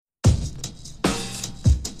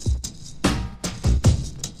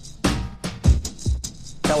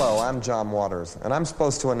Hello, I'm John Waters, and I'm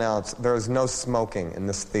supposed to announce there is no smoking in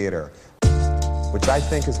this theater, which I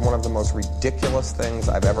think is one of the most ridiculous things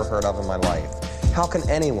I've ever heard of in my life. How can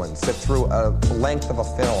anyone sit through a length of a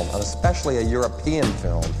film, and especially a European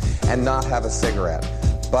film, and not have a cigarette?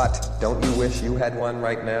 But don't you wish you had one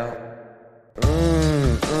right now?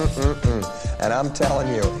 And I'm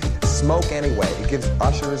telling you, smoke anyway. It gives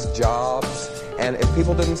ushers jobs, and if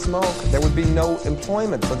people didn't smoke, there would be no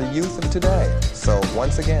employment for the youth of today. So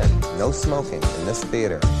once again, no smoking in this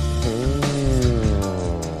theater.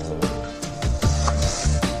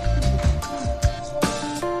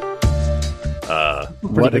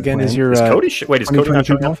 What again is your... Is Cody is Cody not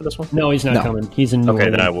showing up for this one? No, he's not coming. He's in New Okay,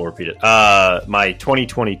 Orleans. then I will repeat it. My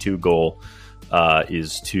 2022 goal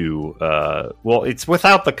is to... well, it's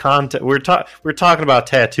without the content. We're talking about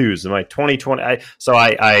tattoos. In my 2020... I,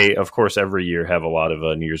 of course, every year have a lot of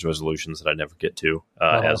New Year's resolutions that I never get to,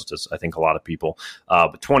 as does, I think, a lot of people.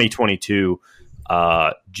 But 2022...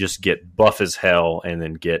 just get buff as hell and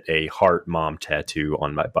then get a heart mom tattoo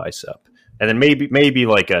on my bicep. And then maybe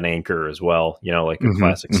like an anchor as well, like a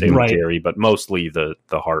classic Sailor Jerry, but mostly the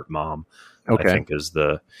heart mom, I think that's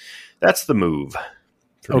the move.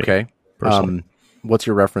 Okay. What's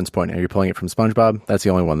your reference point? Are you pulling it from SpongeBob? That's the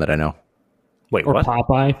only one that I know. Wait, or what?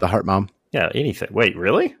 Popeye? The heart mom. Yeah, anything. Wait,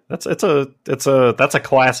 really? That's a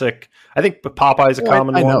classic. I think Popeye's a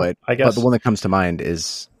common one. I know it. I guess. But the one that comes to mind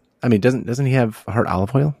is, doesn't he have heart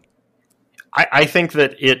olive oil? I think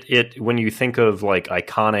that it when you think of like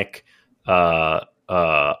iconic,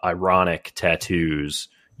 ironic tattoos,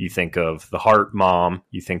 you think of the heart mom,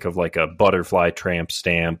 you think of like a butterfly tramp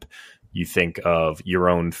stamp, you think of your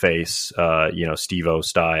own face, Steve-O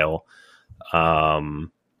style. I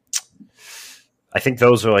think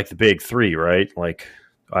those are like the big three, right? Like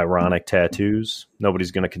ironic tattoos.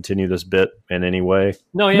 Nobody's going to continue this bit in any way.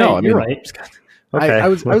 You're right. Okay. I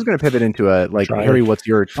was going to pivot into Harry, what's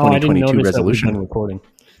your 2022 resolution? Recording.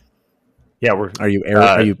 Yeah,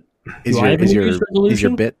 Is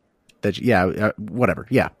your bit that whatever.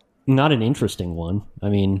 Yeah. Not an interesting one. I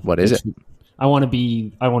mean, what is it? I want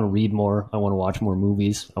to read more. I want to watch more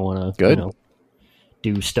movies. I want to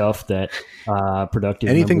do stuff that productive.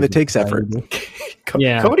 Anything that takes effort.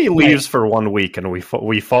 Yeah. Cody leaves for 1 week and we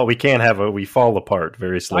fall apart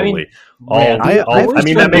very slowly.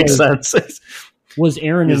 That makes sense. Was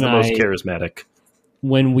Aaron He's and the most charismatic.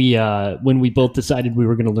 When we both decided we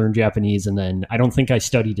were going to learn Japanese, and then I don't think I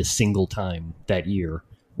studied a single time that year.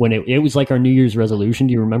 When it was like our New Year's resolution.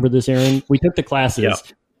 Do you remember this, Aaron? We took the classes,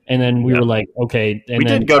 and then we were like, okay. And we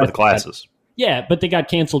did go to the classes. Yeah, but they got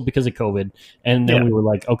canceled because of COVID, and then we were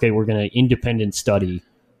like, okay, we're going to independent study,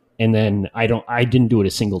 and then I didn't do it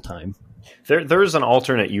a single time. There's an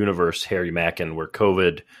alternate universe, Harry Mackin, where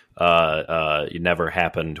COVID it never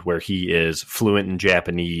happened, where he is fluent in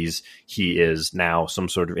Japanese. He is now some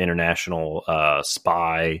sort of international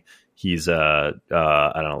spy. He's I don't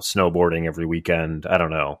know, snowboarding every weekend. I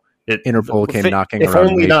don't know. Interpol came knocking if around.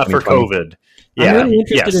 If only not for COVID. Yeah, I'm really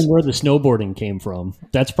interested in where the snowboarding came from.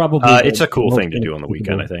 That's probably it's a cool thing to do on the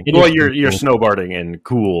weekend, I think. You're snowboarding in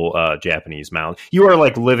cool Japanese mountains. You are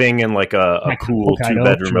like living in like a cool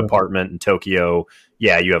 2-bedroom apartment in Tokyo.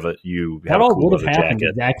 Yeah, you have a cool would have happened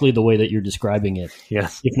exactly the way that you're describing it.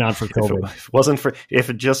 Yes, if not for COVID. If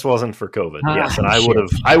it just wasn't for COVID, yes, and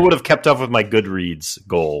I would have kept up with my Goodreads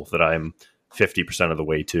goal that I'm 50% of the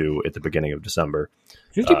way to at the beginning of December.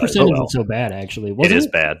 50% isn't so bad, actually. It is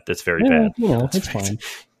bad. That's very bad. It's fine.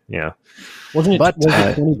 Yeah. Wasn't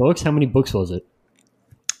it 20 books? How many books was it?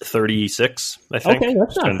 36, I think. Okay,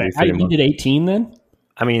 that's not bad. You did 18 then?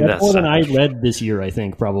 I mean, that's more than I read this year, I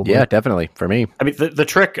think, probably. Yeah, definitely, for me. I mean, the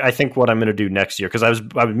trick, I think, what I'm going to do next year, because I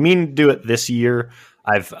would mean to do it this year.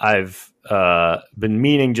 I've been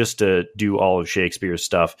meaning just to do all of Shakespeare's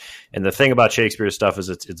stuff. And the thing about Shakespeare's stuff is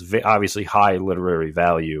it's obviously high literary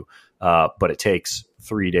value, but it takes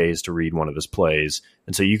 3 days to read one of his plays.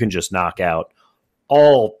 And so you can just knock out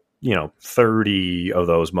all, 30 of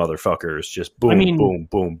those motherfuckers. Just boom, boom,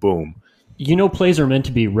 boom, boom. Plays are meant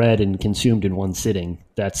to be read and consumed in one sitting.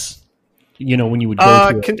 That's, when you would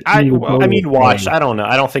go watch. I don't know.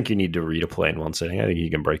 I don't think you need to read a play in one sitting. I think you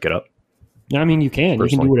can break it up. I mean, you can. Personally.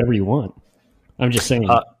 You can do whatever you want. I'm just saying.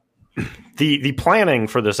 The planning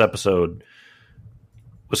for this episode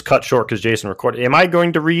was cut short because Jason recorded. Am I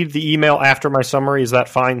going to read the email after my summary? Is that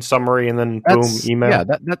fine? Summary and then boom, email? Yeah,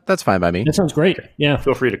 that's fine by me. That sounds great. Yeah.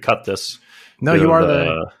 Feel free to cut this. No, you are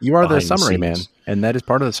the summary man, and that is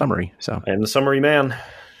part of the summary. So I am the summary man.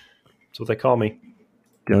 That's what they call me.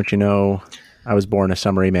 Don't you know I was born a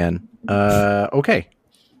summary man? Okay.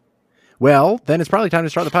 Well, then it's probably time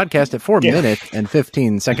to start the podcast at 4 minutes and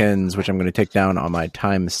 15 seconds, which I'm going to take down on my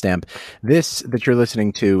time stamp. This that you're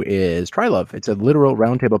listening to is Trilove. It's a literal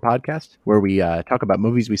roundtable podcast where we talk about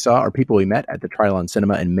movies we saw or people we met at the Trilon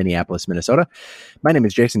Cinema in Minneapolis, Minnesota. My name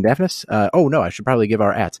is Jason Daphnis. I should probably give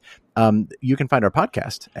our ats. You can find our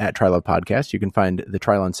podcast at Trilove Podcast. You can find the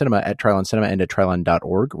Trilon Cinema at Trilon Cinema and at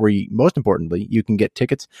Trilon.org, where most importantly, you can get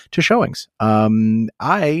tickets to showings.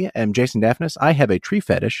 I am Jason Daphnis. I have a tree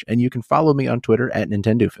fetish, and you can follow me on Twitter at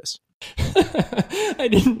Nintendoofus. I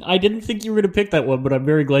didn't think you were going to pick that one, but I'm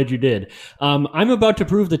very glad you did. I'm about to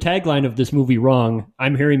prove the tagline of this movie wrong.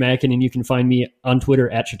 I'm Harry Mackin, and you can find me on Twitter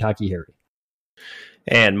at Shiitake Harry.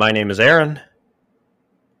 And my name is Aaron.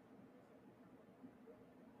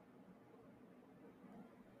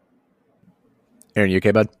 Aaron, you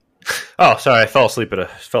okay, bud? Oh, sorry, I fell asleep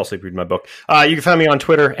reading my book. You can find me on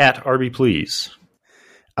Twitter at RBPlease.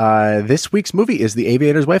 This week's movie is The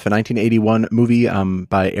Aviator's Wife, a 1981 movie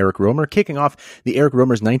by Eric Romer, kicking off the Eric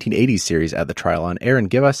Romer's 1980s series at the Trilon. Aaron,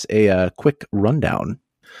 give us a quick rundown.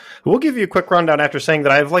 We'll give you a quick rundown after saying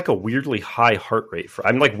that I have like a weirdly high heart rate.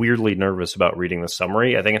 I'm like weirdly nervous about reading the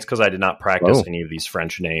summary. I think it's because I did not practice any of these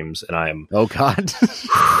French names, and I am... Oh, God.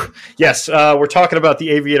 Yes, we're talking about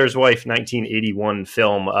The Aviator's Wife, 1981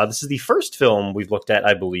 film. This is the first film we've looked at,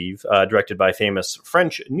 I believe, directed by famous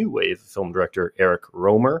French New Wave film director Eric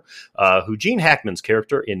Romer, who Gene Hackman's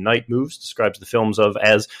character in Night Moves describes the films of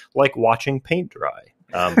as like watching paint dry.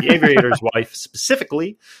 The Aviator's Wife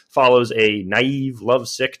specifically follows a naive,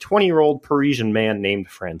 lovesick 20-year-old Parisian man named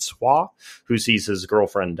Francois, who sees his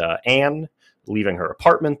girlfriend Anne leaving her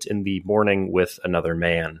apartment in the morning with another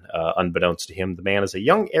man. Unbeknownst to him, the man is a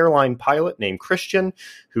young airline pilot named Christian,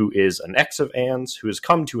 who is an ex of Anne's, who has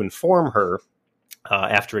come to inform her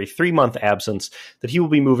after a 3-month absence that he will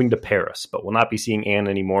be moving to Paris, but will not be seeing Anne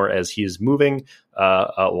anymore as he is moving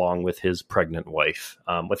along with his pregnant wife.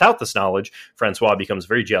 Without this knowledge, Francois becomes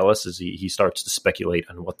very jealous as he starts to speculate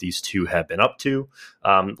on what these two have been up to.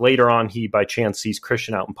 Later on, he by chance sees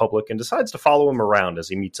Christian out in public and decides to follow him around as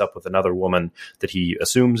he meets up with another woman that he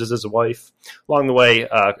assumes is his wife. Along the way,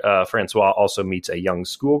 Francois also meets a young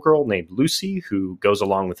schoolgirl named Lucy, who goes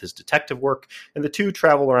along with his detective work, and the two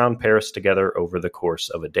travel around Paris together over the course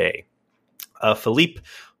of a day. Philippe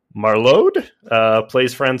Marlaud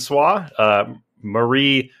plays Francois.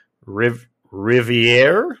 Marie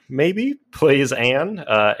Riviere, maybe, plays Anne.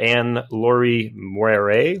 Anne Laurie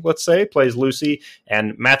Moiret, let's say, plays Lucy.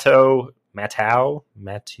 And Mathieu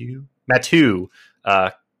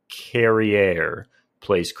Carrière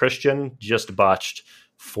plays Christian. Just botched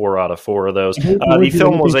 4 out of 4 of those. The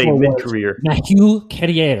film was a mid-career. Mathieu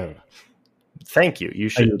Carrière. Thank you. You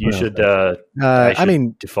should.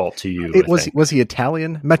 Default to you. Was he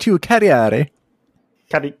Italian? Mathieu Carrière.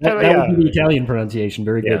 That would be the Italian pronunciation.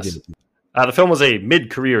 Very good. Yes. The film was a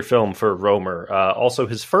mid-career film for Romer. Also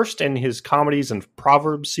his first in his comedies and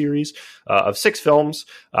proverbs series of 6 films,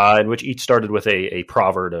 in which each started with a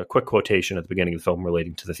proverb, a quick quotation at the beginning of the film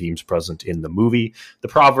relating to the themes present in the movie. The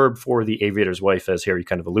proverb for The Aviator's Wife, as Harry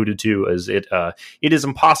kind of alluded to, is it is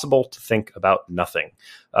impossible to think about nothing.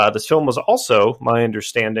 This film was also, my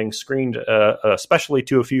understanding, screened especially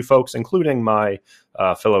to a few folks, including my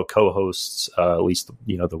fellow co-hosts, at least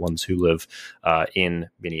the ones who live in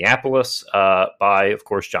Minneapolis, by, of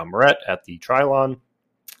course, John Moret at the Trilon.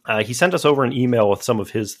 He sent us over an email with some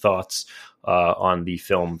of his thoughts on the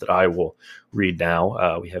film that I will read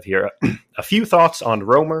now. We have here a few thoughts on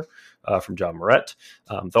Romer. From John Moret.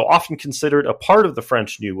 Though often considered a part of the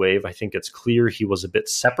French New Wave, I think it's clear he was a bit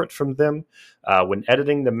separate from them. When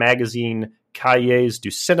editing the magazine Cahiers du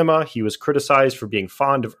Cinéma, he was criticized for being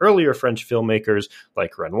fond of earlier French filmmakers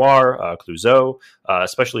like Renoir, Clouzot.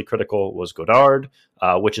 Especially critical was Godard,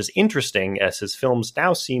 which is interesting as his films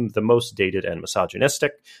now seem the most dated and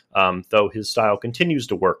misogynistic, though his style continues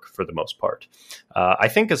to work for the most part. I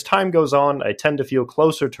think as time goes on, I tend to feel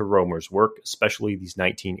closer to Romer's work, especially these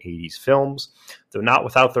 1980s films. Though not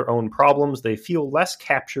without their own problems, they feel less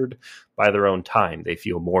captured by their own time. They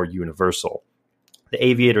feel more universal. The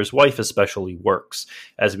Aviator's Wife especially works.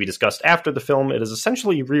 As we discussed after the film, it is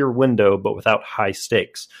essentially Rear Window, but without high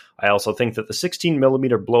stakes. I also think that the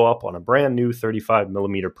 16mm blow-up on a brand new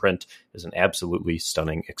 35mm print is an absolutely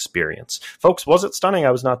stunning experience. Folks, was it stunning?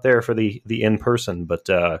 I was not there for the in-person, but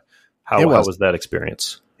how was that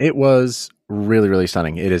experience? It was really, really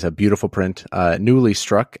stunning. It is a beautiful print. Newly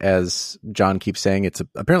struck, as John keeps saying. It's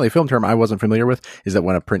apparently a film term I wasn't familiar with, is that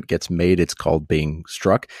when a print gets made, it's called being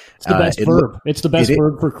struck. It's the best verb. It's the best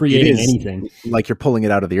verb for creating anything. Like you're pulling it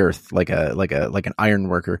out of the earth, like an iron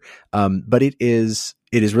worker. But it is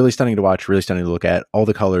really stunning to watch, really stunning to look at. All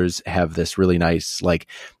the colors have this really nice, like,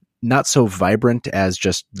 not so vibrant as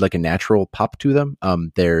just like a natural pop to them.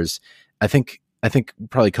 I think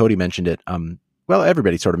probably Cody mentioned it. Well,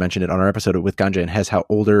 everybody sort of mentioned it on our episode with Ganja, and has how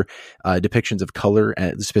older depictions of color,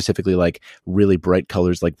 specifically like really bright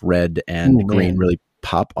colors like red and green, really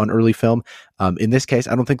pop on early film. In this case,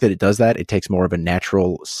 I don't think that it does that. It takes more of a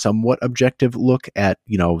natural, somewhat objective look at,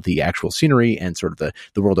 the actual scenery and sort of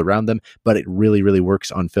the world around them, but it really, really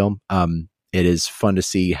works on film. It is fun to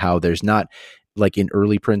see how there's not, like in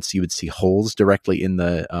early prints, you would see holes directly in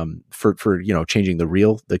the for changing the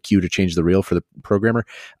reel, the cue to change the reel for the programmer,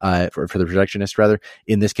 for the projectionist rather.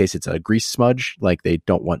 In this case, it's a grease smudge, like they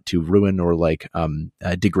don't want to ruin or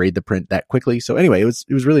degrade the print that quickly. So anyway, it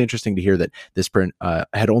was really interesting to hear that this print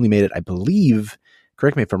had only made it, I believe,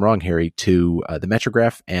 correct me if I'm wrong, Harry, to the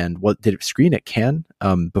Metrograph, and what did it screen at Cannes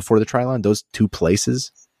before the Trilon? Those two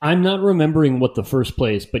places. I'm not remembering what the first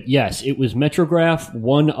place, but yes, it was Metrograph,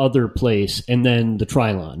 one other place, and then the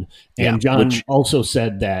Trilon. And John also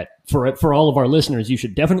said that for all of our listeners, you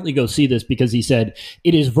should definitely go see this, because he said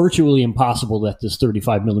it is virtually impossible that this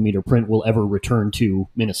 35 millimeter print will ever return to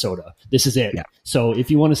Minnesota. This is it. Yeah. So if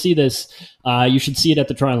you want to see this, you should see it at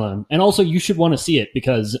the Trilon. And also you should want to see it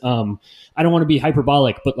because I don't want to be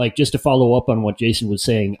hyperbolic, but like just to follow up on what Jason was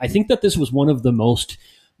saying, I think that this was one of the most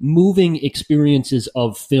moving experiences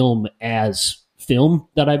of film as film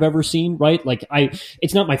that I've ever seen, right? Like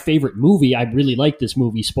it's not my favorite movie. I really like this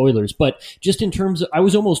movie, spoilers, but just in terms of, I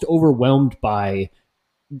was almost overwhelmed by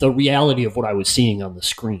the reality of what I was seeing on the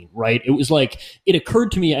screen, right? It was like, it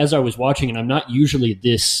occurred to me as I was watching, and I'm not usually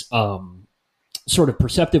this, sort of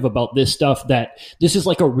perceptive about this stuff, that this is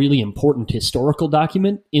like a really important historical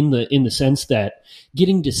document in the sense that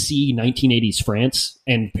getting to see 1980s France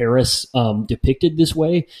and Paris depicted this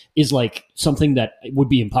way is like something that would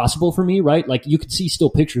be impossible for me, right? Like you could see still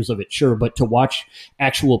pictures of it, sure, but to watch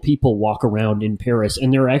actual people walk around in Paris,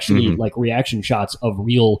 and there are actually like reaction shots of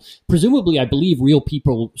real, presumably I believe real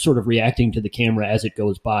people sort of reacting to the camera as it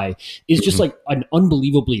goes by, is just like an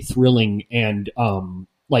unbelievably thrilling and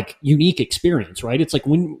like unique experience, right? It's like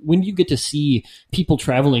when you get to see people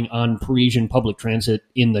traveling on Parisian public transit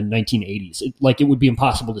in the 1980s, it would be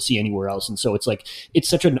impossible to see anywhere else. And so it's like, it's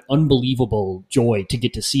such an unbelievable joy to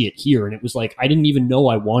get to see it here. And it was like, I didn't even know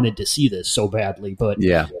I wanted to see this so badly, but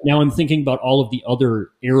now I'm thinking about all of the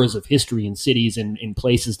other eras of history and cities and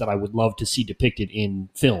places that I would love to see depicted in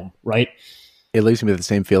film, right? It leaves me with the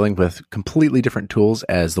same feeling with completely different tools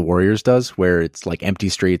as The Warriors does, where it's like empty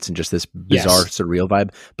streets and just this bizarre, surreal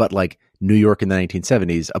vibe. But like New York in the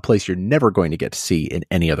 1970s, a place you're never going to get to see in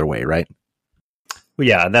any other way, right? Well,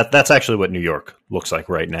 yeah, that's actually what New York looks like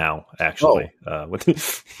right now. Actually,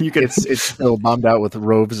 it's still bombed out with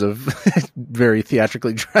rows of very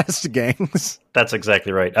theatrically dressed gangs. That's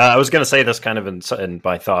exactly right. I was going to say this kind of in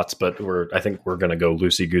my thoughts, but I think we're going to go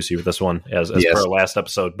loosey goosey with this one as per our last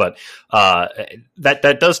episode. But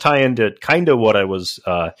that does tie into kind of what I was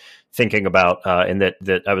thinking about, and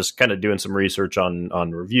that I was kind of doing some research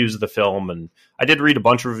on reviews of the film, and I did read a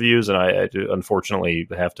bunch of reviews, and I unfortunately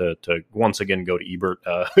have to once again go to Ebert,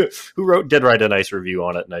 who did write a nice review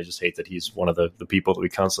on it, and I just hate that he's one of the people that we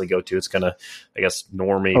constantly go to. It's kind of, I guess,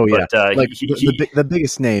 normie. Oh, yeah. But like the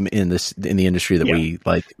biggest name in the industry that we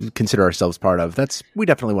like consider ourselves part of. We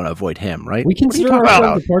definitely want to avoid him, right? We consider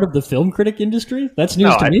ourselves part of the film critic industry. That's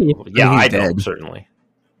news to me. Yeah, I don't certainly.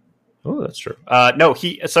 Oh, that's true. No,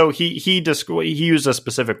 he used a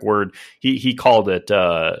specific word. He called it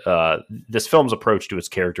this film's approach to its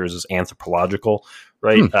characters is anthropological,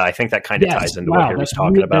 right? I think that kind of ties into what Harry's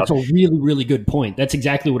talking about. That's a really, really good point. That's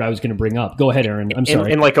exactly what I was going to bring up. Go ahead, Aaron. I'm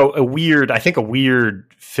sorry. And like a weird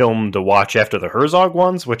film to watch after the Herzog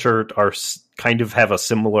ones, which are kind of have a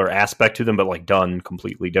similar aspect to them, but like done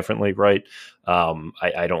completely differently, right?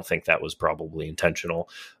 I don't think that was probably intentional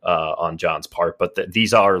on John's part, but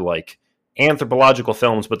these are like anthropological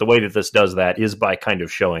films. But the way that this does that is by kind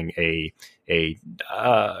of showing a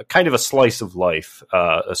kind of a slice of life,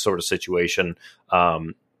 a sort of situation.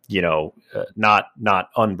 Not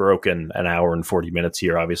unbroken an hour and 40 minutes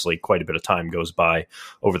here. Obviously, quite a bit of time goes by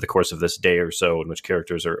over the course of this day or so in which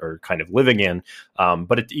characters are kind of living in.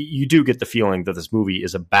 But you do get the feeling that this movie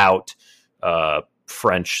is about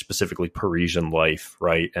French, specifically Parisian life,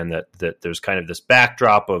 right? And that there's kind of this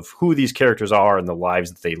backdrop of who these characters are and the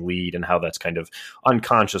lives that they lead and how that's kind of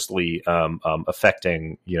unconsciously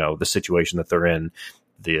affecting, the situation that they're in.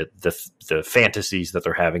 The fantasies that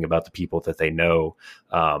they're having about the people that they know.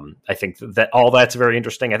 I think that all that's very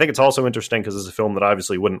interesting. I think it's also interesting because it's a film that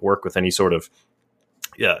obviously wouldn't work with any sort of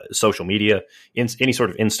social media, any sort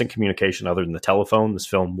of instant communication other than the telephone, this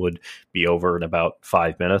film would be over in about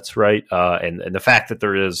 5 minutes, right? And the fact that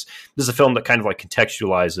this is a film that kind of like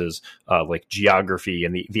contextualizes like geography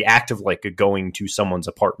and the act of like going to someone's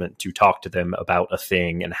apartment to talk to them about a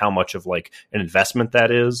thing and how much of like an investment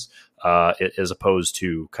that is, as opposed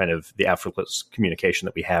to kind of the effortless communication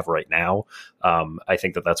that we have right now. I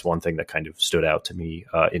think that's one thing that kind of stood out to me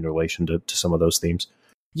in relation to some of those themes.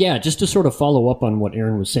 Yeah, just to sort of follow up on what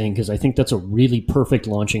Aaron was saying, because I think that's a really perfect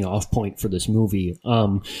launching off point for this movie.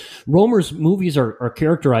 Romer's movies are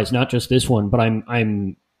characterized, not just this one, but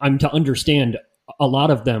I'm to understand a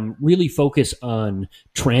lot of them really focus on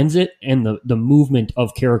transit and the movement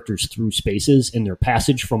of characters through spaces and their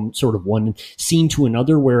passage from sort of one scene to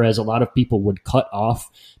another, whereas a lot of people would cut off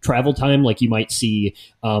travel time, like you might see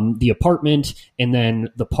the apartment and then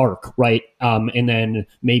the park, right? And then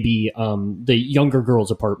maybe the younger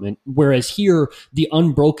girl's apartment. Whereas here, the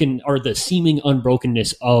unbroken or the seeming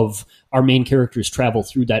unbrokenness of our main characters travel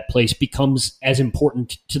through that place becomes as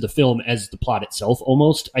important to the film as the plot itself,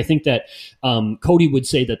 almost. I think that Cody would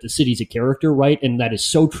say that the city's a character, right? And that is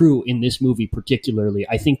so true in this movie particularly.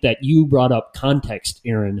 I think that you brought up context,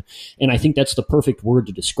 Aaron, and I think that's the perfect word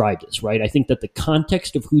to describe this, right? I think that the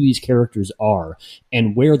context of who these characters are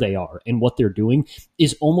and where they are and what they're doing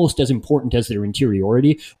is almost as important as their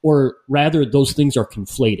interiority, or rather those things are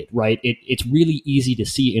conflated, right? It's really easy to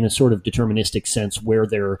see in a sort of deterministic sense where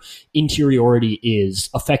their interiority is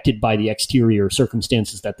affected by the exterior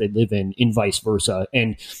circumstances that they live in vice versa.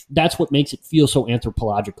 And that's what makes it feel so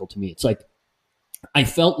anthropological to me. It's like, I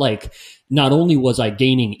felt like not only was I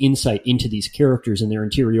gaining insight into these characters and their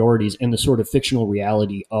interiorities and the sort of fictional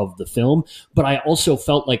reality of the film, but I also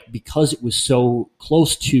felt like because it was so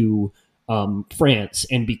close to France,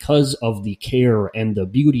 and because of the care and the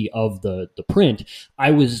beauty of the print,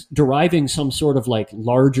 I was deriving some sort of like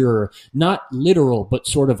larger, not literal, but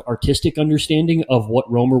sort of artistic understanding of what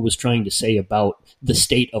Romer was trying to say about the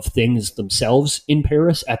state of things themselves in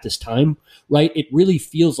Paris at this time, right? It really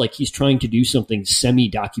feels like he's trying to do something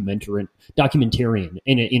documentarian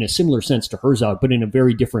in a similar sense to Herzog, but in a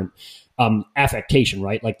very different affectation,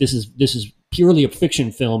 right? Like this is purely a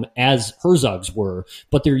fiction film as Herzog's were,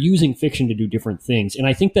 but they're using fiction to do different things. And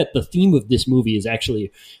I think that the theme of this movie is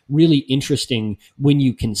actually really interesting when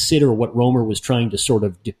you consider what Romer was trying to sort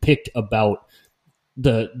of depict about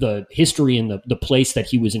the history and the place that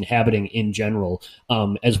he was inhabiting in general,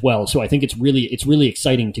 as well. So I think it's really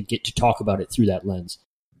exciting to get to talk about it through that lens.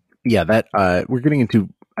 Yeah, that we're getting into,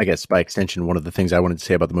 I guess, by extension, one of the things I wanted to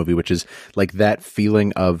say about the movie, which is like that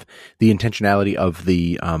feeling of the intentionality of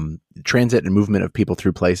the transit and movement of people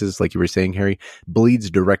through places, like you were saying, Harry, bleeds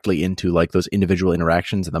directly into like those individual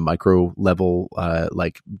interactions and the micro level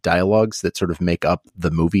like dialogues that sort of make up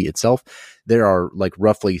the movie itself. There are like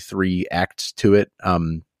roughly 3 acts to it,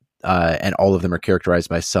 and all of them are characterized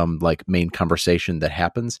by some like main conversation that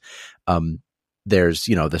happens. There's,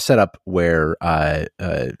 the setup where I'm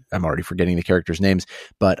already forgetting the characters' names,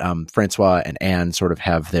 but Francois and Anne sort of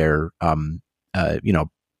have their,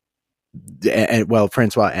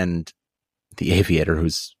 Francois and the aviator,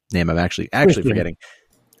 whose name I'm actually forgetting.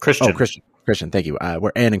 Christian. Oh, Christian, thank you.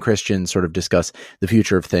 Where Anne and Christian sort of discuss the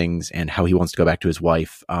future of things and how he wants to go back to his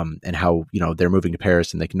wife, and how, they're moving to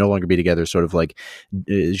Paris and they can no longer be together, sort of like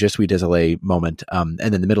Je suis désolé moment. And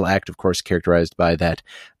then the middle act, of course, characterized by that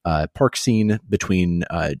park scene between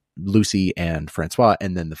Lucy and Francois,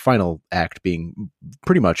 and then the final act being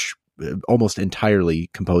pretty much almost entirely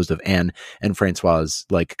composed of Anne and Francois's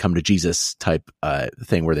like come to Jesus type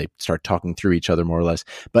thing where they start talking through each other more or less.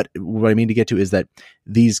 But what I mean to get to is that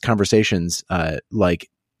these conversations,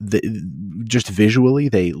 just visually,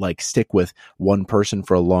 they like stick with one person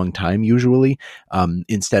for a long time usually,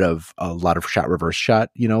 instead of a lot of shot reverse shot,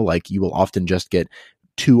 like you will often just get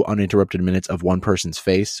 2 uninterrupted minutes of one person's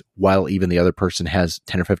face while even the other person has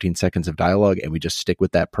 10 or 15 seconds of dialogue, and we just stick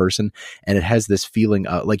with that person. And it has this feeling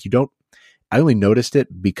like I only noticed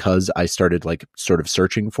it because I started like sort of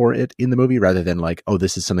searching for it in the movie rather than like, oh,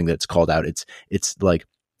 this is something that's called out. It's like,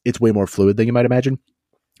 it's way more fluid than you might imagine.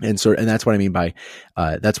 And that's what I mean by,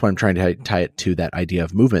 that's why I'm trying to tie it to that idea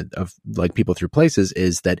of movement of like people through places,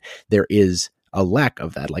 is that there is a lack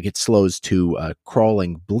of that. Like it slows to a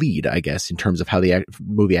crawling bleed, I guess, in terms of how the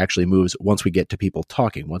movie actually moves once we get to people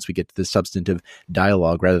talking, once we get to the substantive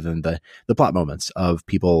dialogue rather than the plot moments of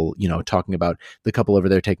people, talking about the couple over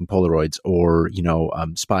there taking Polaroids or,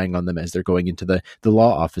 spying on them as they're going into the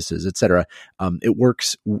law offices, etc. It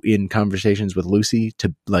works in conversations with Lucy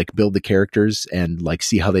to like build the characters and like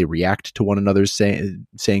see how they react to one another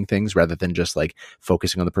saying things rather than just like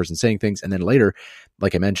focusing on the person saying things. And then later,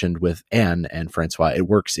 like I mentioned with Anne and Francois. It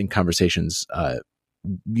works in conversations,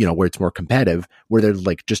 where it's more combative, where they're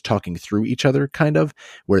like just talking through each other, kind of,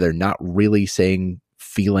 where they're not really saying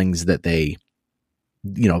feelings that they,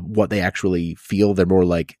 what they actually feel. They're more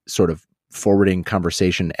like sort of forwarding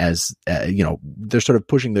conversation as, they're sort of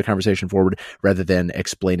pushing the conversation forward rather than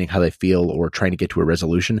explaining how they feel or trying to get to a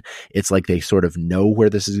resolution. It's like they sort of know where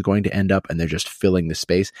this is going to end up and they're just filling the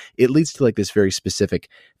space. It leads to like this very specific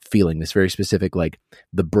feeling, this very specific, like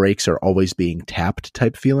the brakes are always being tapped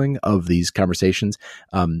type feeling of these conversations,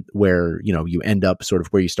 where, you end up sort of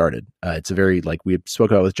where you started. It's a very, like we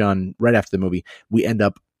spoke about with John right after the movie, we end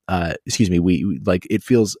up, we like, it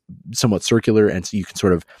feels somewhat circular. And so you can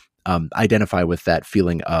sort of, identify with that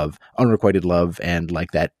feeling of unrequited love and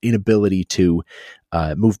like that inability to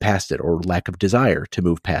move past it, or lack of desire to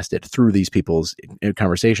move past it through these people's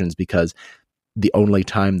conversations, because the only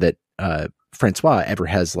time that Francois ever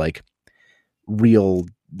has like real,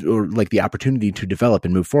 or like the opportunity to develop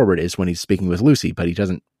and move forward is when he's speaking with Lucy, but he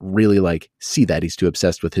doesn't really like see that. He's too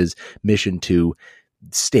obsessed with his mission to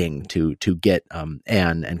sting, to get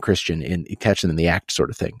Anne and Christian in, catch them in the act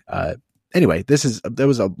sort of thing. Anyway, that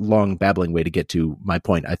was a long babbling way to get to my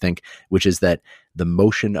point, I think, which is that the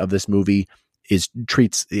motion of this movie is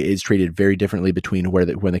treated very differently between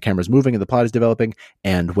when the camera's moving and the plot is developing,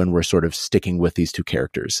 and when we're sort of sticking with these two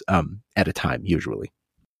characters at a time, usually.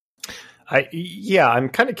 I'm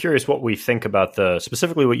kind of curious what we think about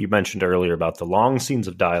specifically what you mentioned earlier about the long scenes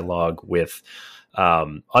of dialogue with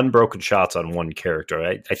unbroken shots on one character.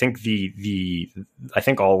 I think I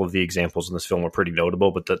think all of the examples in this film are pretty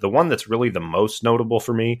notable, but the one that's really the most notable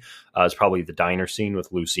for me is probably the diner scene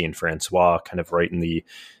with Lucy and Francois, kind of right in the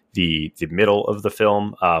middle of the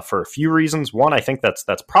film, for a few reasons. One, I think that's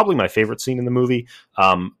probably my favorite scene in the movie.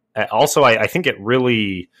 Also, I think it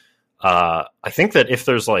really, I think that if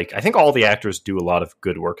there's I think all the actors do a lot of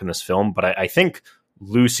good work in this film, but I think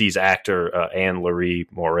Lucy's actor, Anne-Laure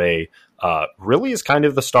Moret, really is kind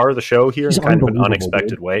of the star of the show here. She's in kind of an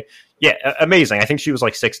unexpected way. Yeah, amazing. I think she was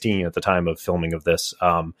 16 at the time of filming of this.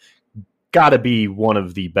 Gotta be one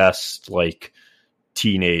of the best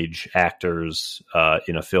teenage actors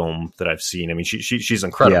in a film that I've seen. I mean, she's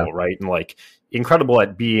incredible, right? And incredible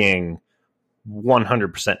at being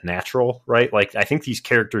 100% natural, right? I think these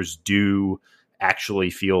characters do actually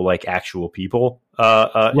feel like actual people,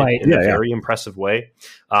 right? In a very impressive way,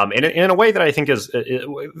 and in a way that I think is.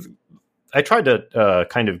 I tried to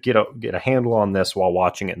kind of get a handle on this while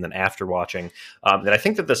watching it, and then after watching, that I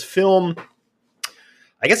think that this film,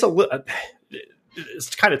 I guess,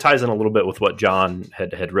 it kind of ties in a little bit with what John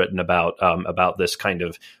had written about this kind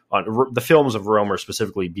of on the films of Romer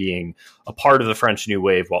specifically being a part of the French New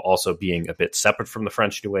Wave while also being a bit separate from the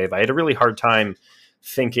French New Wave. I had a really hard time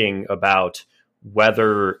thinking about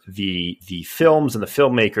whether the films and the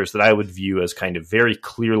filmmakers that I would view as kind of very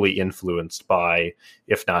clearly influenced by,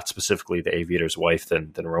 if not specifically The Aviator's Wife,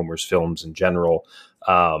 than Romer's films in general.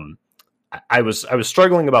 I was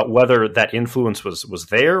struggling about whether that influence was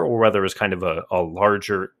there, or whether it was kind of a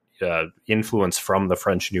larger influence from the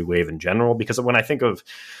French New Wave in general. Because when I think of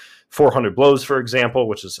 400 Blows, for example,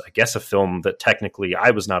 which is, I guess, a film that technically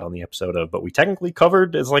I was not on the episode of, but we technically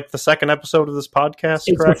covered as the second episode of this podcast.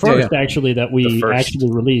 It's correct? The first, actually, that we actually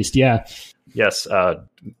released. Yeah. Yes.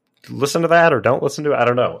 Listen to that or don't listen to it. I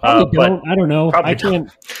don't know. I don't know. I can't.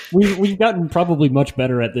 We've gotten probably much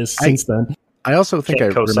better at this since then. I also think I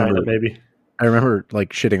remember maybe. I remember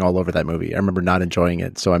shitting all over that movie. I remember not enjoying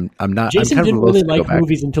it, so I'm not. Jason I'm kind didn't of really like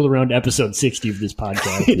movies until around episode 60 of this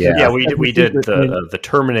podcast. yeah, we did the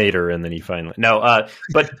Terminator, and then he finally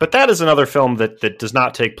but that is another film that does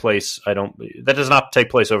not take place. That does not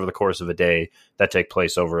take place over the course of a day. That take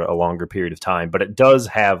place over a longer period of time, but it does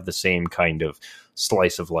have the same kind of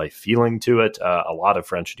slice of life feeling to it. A lot of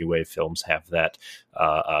French New Wave films have that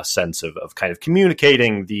sense of kind of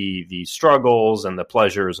communicating the struggles and the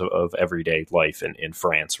pleasures of everyday life in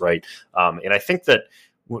France, right? And I think that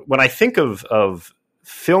when I think of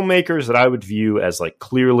filmmakers that I would view as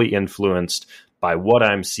clearly influenced by what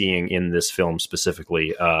I'm seeing in this film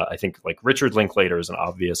specifically, I think Richard Linklater is an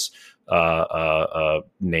obvious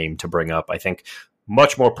name to bring up. I think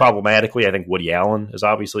much more problematically, I think Woody Allen is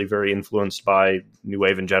obviously very influenced by New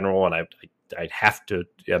Wave in general, and I'd have to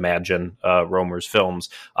imagine Romer's films.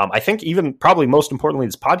 I think even probably most importantly,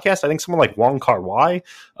 this podcast, I think someone like Wong Kar-wai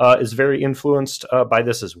is very influenced by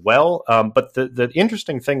this as well. But the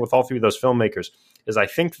interesting thing with all three of those filmmakers is I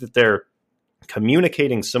think that they're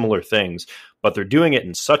communicating similar things, but they're doing it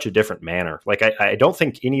in such a different manner. I don't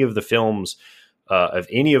think any of the films of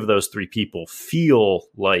any of those three people feel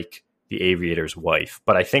like The Aviator's Wife,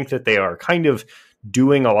 but I think that they are kind of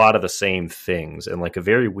doing a lot of the same things in like a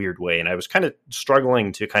very weird way. And I was kind of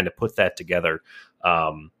struggling to kind of put that together.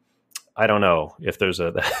 I don't know if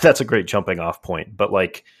that's a great jumping off point, but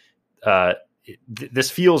like,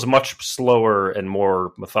 this feels much slower and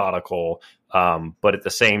more methodical. But at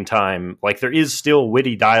the same time, like there is still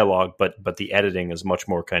witty dialogue, but the editing is much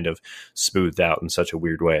more kind of smoothed out in such a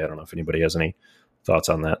weird way. I don't know if anybody has any thoughts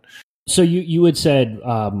on that. So you had said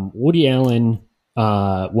Woody Allen,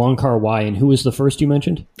 Wong Kar-wai, and who was the first you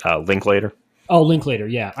mentioned? Linklater. Oh, Linklater,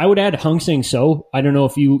 yeah. I would add Hong Sang-soo. I don't know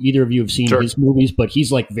if either of you have seen his movies, but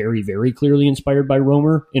he's like very, very clearly inspired by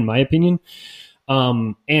Romer, in my opinion.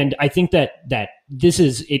 And I think that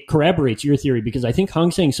it corroborates your theory, because I think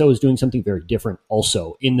Hong Sang-soo is doing something very different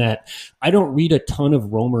also, in that I don't read a ton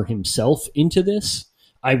of Romer himself into this.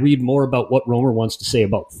 I read more about what Romer wants to say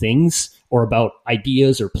about things or about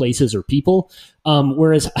ideas or places or people.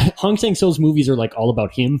 Whereas Hong Sang-soo's movies are like all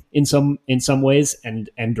about him in some ways, and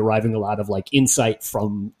deriving a lot of like insight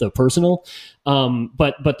from the personal.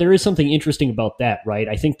 But there is something interesting about that, right?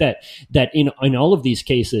 I think that in all of these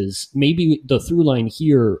cases, maybe the through line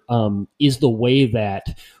here is the way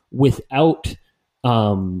that without,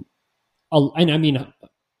 and I mean,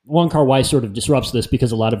 Wong Kar-wai sort of disrupts this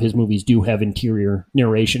because a lot of his movies do have interior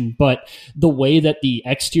narration, but the way that the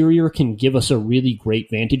exterior can give us a really great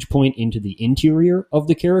vantage point into the interior of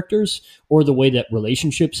the characters, or the way that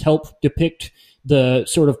relationships help depict the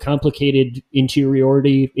sort of complicated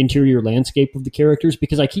interior landscape of the characters.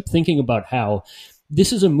 Because I keep thinking about how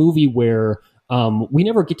this is a movie where we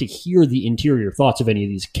never get to hear the interior thoughts of any of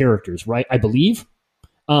these characters, right? I believe.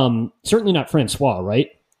 Certainly not Francois, right?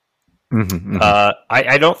 Mm-hmm, mm-hmm.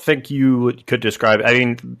 I don't think you could describe. I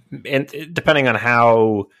mean, and depending on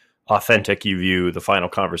how authentic you view the final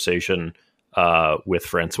conversation with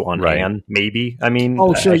Francois and Anne, maybe. I mean,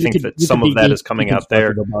 sure, I think that some of that is coming out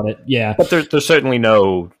there. About it. Yeah, but there's certainly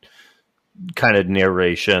no kind of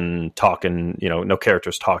narration talking, no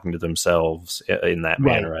characters talking to themselves in that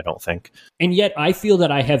manner, I don't think. And yet I feel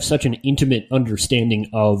that I have such an intimate understanding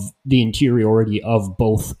of the interiority of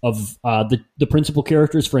both of the principal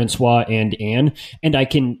characters, Francois and Anne. And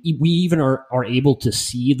we even are able to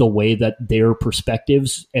see the way that their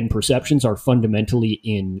perspectives and perceptions are fundamentally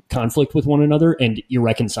in conflict with one another and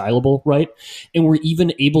irreconcilable, right? And we're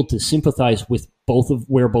even able to sympathize with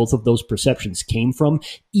where both of those perceptions came from,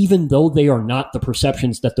 even though they are not the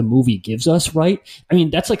perceptions that the movie gives us, right? I mean,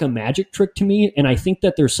 that's like a magic trick to me, and I think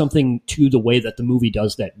that there's something to the way that the movie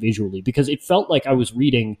does that visually, because it felt like I was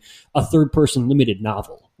reading a third-person limited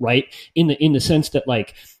novel, right? In the sense that,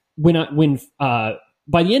 like, when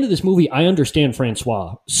by the end of this movie, I understand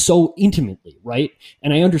Francois so intimately, right?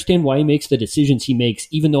 And I understand why he makes the decisions he makes,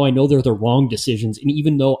 even though I know they're the wrong decisions, and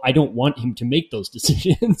even though I don't want him to make those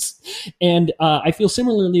decisions. And I feel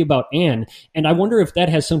similarly about Anne, and I wonder if that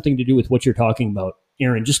has something to do with what you're talking about,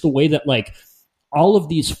 Aaron, just the way that, like, all of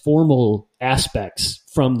these formal aspects,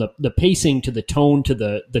 from the pacing to the tone to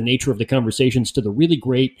the nature of the conversations to the really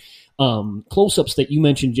great close-ups that you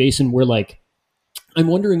mentioned, Jason, where, like, I'm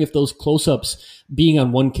wondering if those close-ups being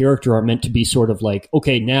on one character are meant to be sort of like,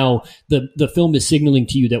 okay, now the film is signaling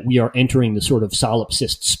to you that we are entering the sort of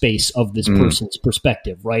solipsist space of this person's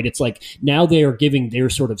perspective, right? It's like now they are giving their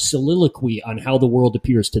sort of soliloquy on how the world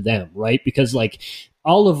appears to them, right? Because, like,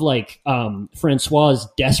 all of, like, Francois's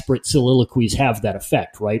desperate soliloquies have that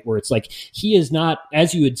effect, right? Where it's like, he is not,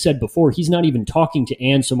 as you had said before, he's not even talking to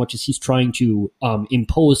Anne so much as he's trying to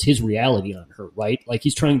impose his reality on her, right? Like,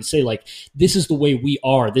 he's trying to say, like, this is the way we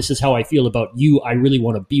are. This is how I feel about you. I really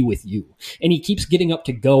want to be with you. And he keeps getting up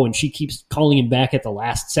to go, and she keeps calling him back at the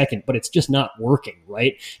last second, but it's just not working,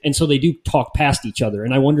 right? And so they do talk past each other.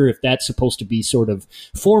 And I wonder if that's supposed to be sort of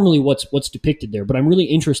formally what's depicted there. But I'm really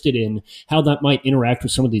interested in how that might interact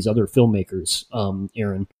with some of these other filmmakers,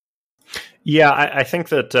 Aaron. Yeah, I think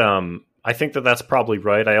that that's probably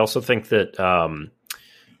right. I also think that,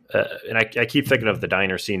 and I keep thinking of the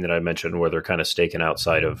diner scene that I mentioned, where they're kind of staking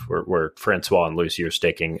outside of where Francois and Lucy are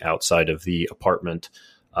staking outside of the apartment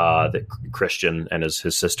that Christian and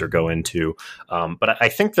his sister go into. But I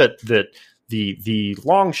think that the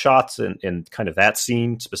long shots in kind of that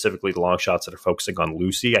scene, specifically the long shots that are focusing on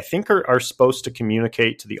Lucy, I think are supposed to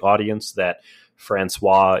communicate to the audience that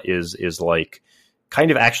Francois is like kind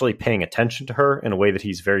of actually paying attention to her in a way that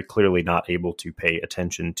he's very clearly not able to pay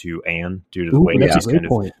attention to Anne due to the way that he's kind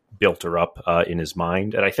of built her up in his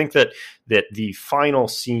mind. And I think that the final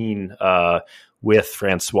scene with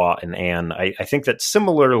Francois and Anne. I think that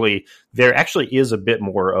similarly, there actually is a bit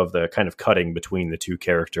more of the kind of cutting between the two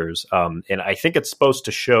characters. And I think it's supposed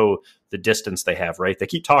to show the distance they have, right? They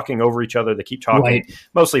keep talking over each other. They keep talking, right.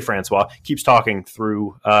 Mostly Francois keeps talking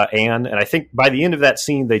through Anne. And I think by the end of that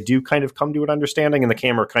scene, they do kind of come to an understanding, and the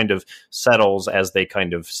camera kind of settles as they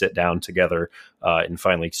kind of sit down together and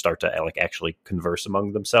finally start to like actually converse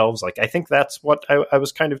among themselves. Like, I think that's what I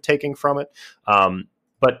was kind of taking from it.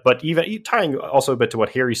 But even tying also a bit to what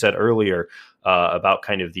Harry said earlier about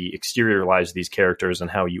kind of the exterior lives of these characters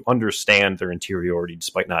and how you understand their interiority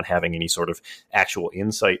despite not having any sort of actual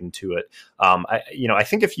insight into it. I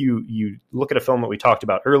think if you look at a film that we talked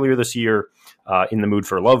about earlier this year, In the Mood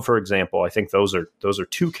for Love, for example, I think those are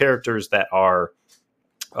two characters that are,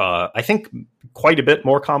 I think, quite a bit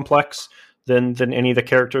more complex than any of the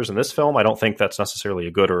characters in this film. I don't think that's necessarily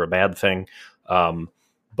a good or a bad thing,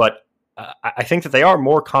 but I think that they are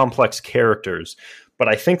more complex characters, but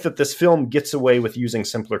I think that this film gets away with using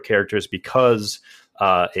simpler characters because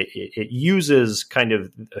it uses kind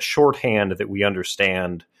of a shorthand that we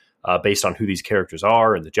understand based on who these characters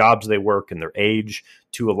are and the jobs they work and their age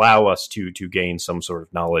to allow us to gain some sort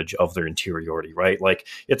of knowledge of their interiority, right? Like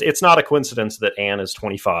it's not a coincidence that Anne is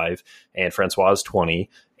 25 and Francois is 20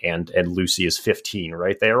 and Lucy is 15,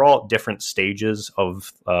 right? They are all at different stages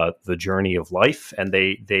of the journey of life, and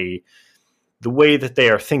the way that they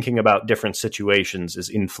are thinking about different situations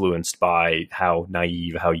is influenced by how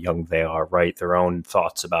naive, how young they are, right? Their own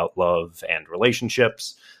thoughts about love and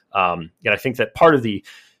relationships. And I think that part of the,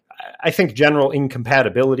 general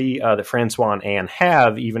incompatibility that Francois and Anne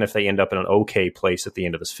have, even if they end up in an okay place at the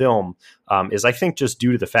end of this film, is I think just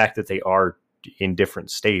due to the fact that they are in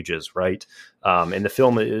different stages, right? And the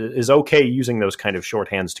film is okay using those kind of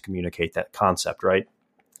shorthands to communicate that concept, right?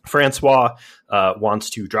 Francois wants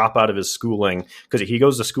to drop out of his schooling because he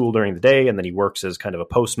goes to school during the day and then he works as kind of a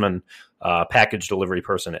postman, package delivery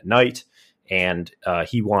person at night. And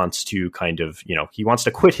he wants to he wants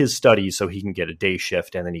to quit his studies so he can get a day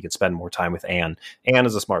shift and then he can spend more time with Anne. Anne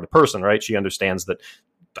is a smarter person, right? She understands that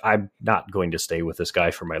I'm not going to stay with this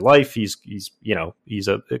guy for my life. He's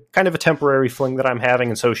a kind of a temporary fling that I'm having.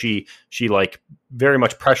 And so she like very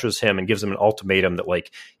much pressures him and gives him an ultimatum that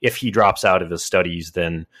like, if he drops out of his studies,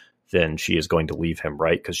 then she is going to leave him,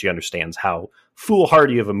 right? Because she understands how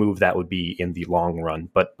foolhardy of a move that would be in the long run.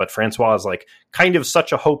 But Francois is like kind of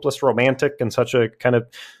such a hopeless romantic and such a kind of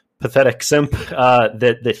pathetic simp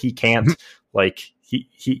that he can't like,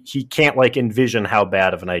 he can't like envision how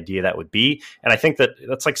bad of an idea that would be. And I think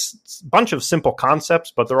that's like a bunch of simple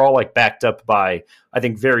concepts, but they're all like backed up by, I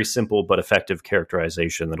think, very simple but effective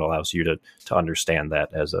characterization that allows you to understand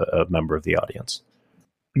that as a member of the audience.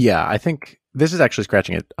 Yeah, I think this is actually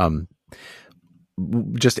scratching it.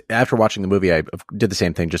 Just after watching the movie, I did the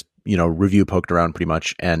same thing, just, review poked around pretty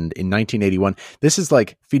much. And in 1981, this is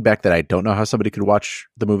like feedback that I don't know how somebody could watch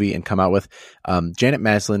the movie and come out with. Janet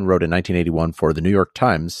Maslin wrote in 1981 for the New York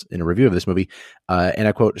Times in a review of this movie. And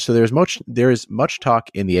I quote, "So there is much talk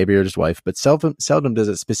in The Aviator's Wife, but seldom does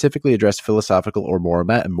it specifically address philosophical or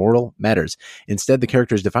moral matters. Instead, the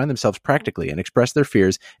characters define themselves practically and express their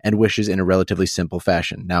fears and wishes in a relatively simple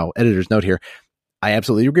fashion." Now, editor's note here, I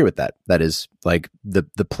absolutely agree with that. That is like the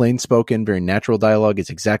plain spoken, very natural dialogue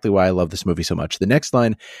is exactly why I love this movie so much. The next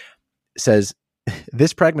line says,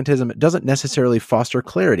 "This pragmatism doesn't necessarily foster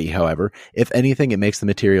clarity, however. If anything, it makes the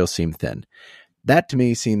material seem thin." That to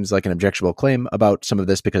me seems like an objectionable claim about some of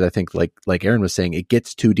this, because I think like Aaron was saying, it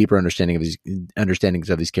gets to deeper understandings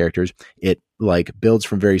of these characters. It like builds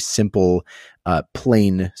from very simple,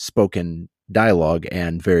 plain spoken dialogue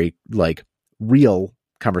and very like real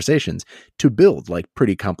conversations to build like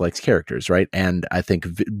pretty complex characters, right? And I think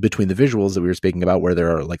between the visuals that we were speaking about, where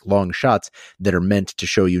there are like long shots that are meant to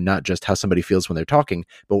show you not just how somebody feels when they're talking,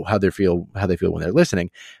 but how they feel when they're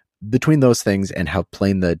listening, between those things and how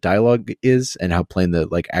plain the dialogue is and how plain the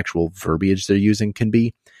like actual verbiage they're using can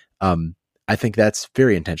be, I think that's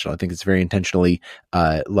very intentional. I think it's very intentionally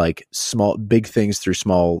like big things through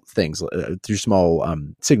small things, through small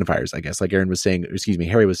signifiers, I guess, like Harry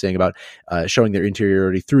was saying about showing their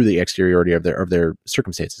interiority through the exteriority of their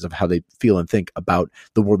circumstances, of how they feel and think about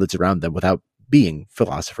the world that's around them without being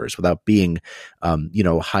philosophers, without being,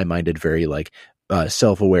 high-minded, very like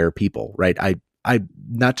self-aware people, right? I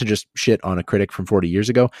not to just shit on a critic from 40 years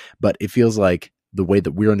ago, but it feels like the way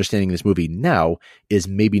that we're understanding this movie now is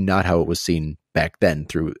maybe not how it was seen back then,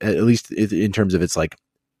 through at least in terms of its like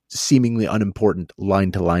seemingly unimportant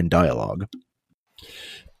line to line dialogue.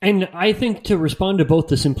 And I think to respond to both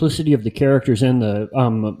the simplicity of the characters and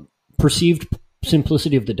the perceived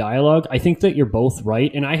simplicity of the dialogue. I think that you're both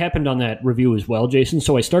right. And I happened on that review as well, Jason.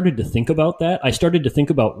 So I started to think about that. I started to think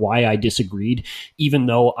about why I disagreed, even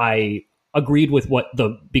though I agreed with what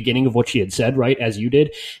the beginning of what she had said, right, as you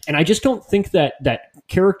did. And I just don't think that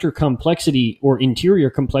character complexity or interior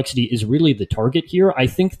complexity is really the target here. I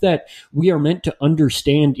think that we are meant to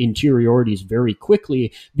understand interiorities very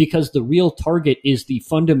quickly, because the real target is the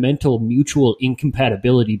fundamental mutual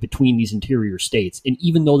incompatibility between these interior states. And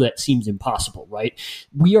even though that seems impossible, right,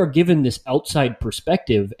 we are given this outside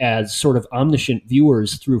perspective as sort of omniscient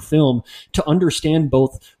viewers through film to understand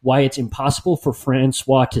both why it's impossible for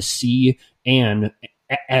Francois to see Anne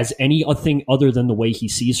as anything other than the way he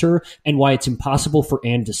sees her, and why it's impossible for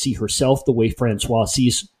Anne to see herself the way Francois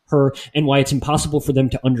sees her, and why it's impossible for them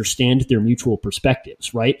to understand their mutual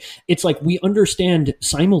perspectives, right? It's like we understand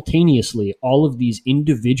simultaneously all of these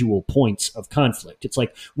individual points of conflict. It's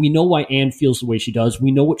like we know why Anne feels the way she does.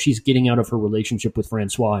 We know what she's getting out of her relationship with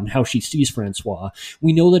Francois and how she sees Francois.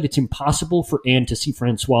 We know that it's impossible for Anne to see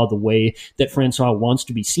Francois the way that Francois wants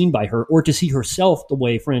to be seen by her, or to see herself the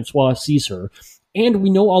way Francois sees her. And we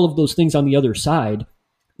know all of those things on the other side,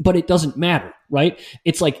 but it doesn't matter, right?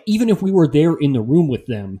 It's like, even if we were there in the room with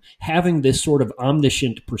them, having this sort of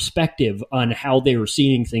omniscient perspective on how they are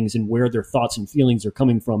seeing things and where their thoughts and feelings are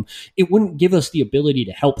coming from, it wouldn't give us the ability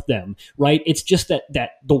to help them, right? It's just that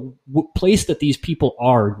the place that these people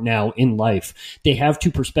are now in life, they have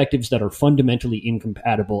two perspectives that are fundamentally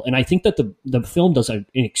incompatible. And I think that the film does an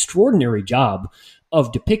extraordinary job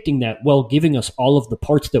of depicting that, while giving us all of the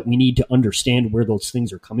parts that we need to understand where those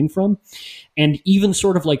things are coming from. And even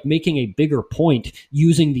sort of like making a bigger point,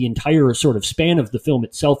 using the entire sort of span of the film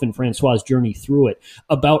itself and Francois' journey through it,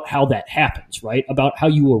 about how that happens, right? About how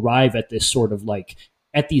you arrive at this sort of like,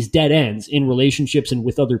 at these dead ends in relationships and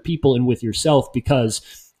with other people and with yourself,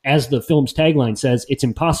 because as the film's tagline says, it's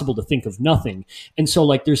impossible to think of nothing. And so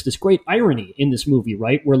like there's this great irony in this movie,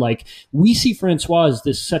 right? Where like we see Francois as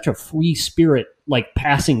this such a free spirit, like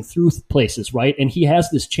passing through places, right? And he has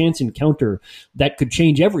this chance encounter that could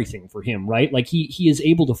change everything for him, right? Like he is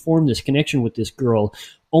able to form this connection with this girl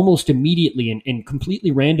almost immediately and completely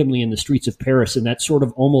randomly in the streets of Paris. And that sort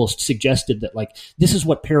of almost suggested that like, this is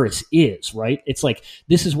what Paris is, right? It's like,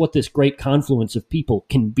 this is what this great confluence of people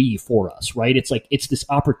can be for us, right? It's like, it's this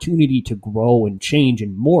opportunity to grow and change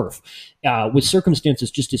and morph with circumstances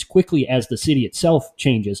just as quickly as the city itself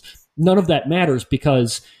changes. None of that matters,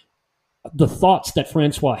 because the thoughts that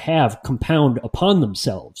Francois have compound upon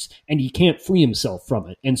themselves, and he can't free himself from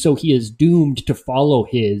it. And so he is doomed to follow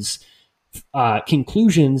his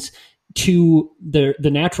conclusions to the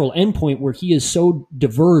natural endpoint, where he is so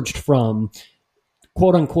diverged from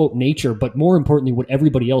quote unquote nature, but more importantly, what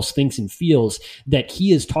everybody else thinks and feels, that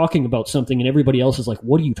he is talking about something and everybody else is like,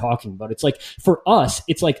 what are you talking about? It's like, for us,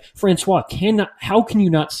 it's like, Francois, how can you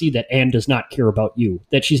not see that Anne does not care about you,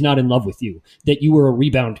 that she's not in love with you, that you were a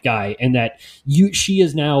rebound guy, and that she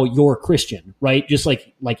is now your Christian, right? Just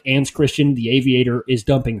like Anne's Christian, the aviator is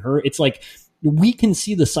dumping her. It's like, we can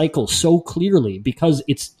see the cycle so clearly because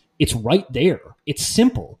it's right there. It's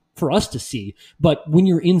simple for us to see. But when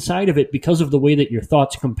you're inside of it, because of the way that your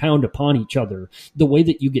thoughts compound upon each other, the way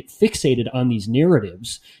that you get fixated on these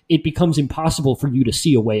narratives, it becomes impossible for you to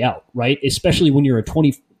see a way out, right? Especially when you're a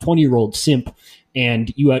 20-year-old simp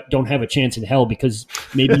and you don't have a chance in hell because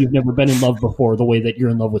maybe you've never been in love before the way that you're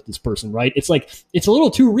in love with this person, right? It's like, it's a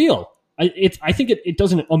little too real. I think it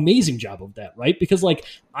does an amazing job of that, right? Because like,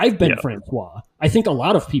 I've been Francois. I think a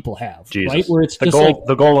lot of people have, right? Where it's the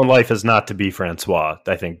goal in life is not to be Francois.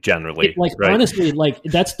 I think generally, right? Honestly, like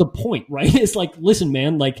that's the point, right? It's like, listen,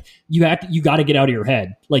 man, like you got to get out of your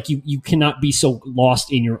head. Like you cannot be so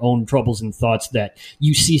lost in your own troubles and thoughts that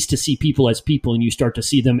you cease to see people as people and you start to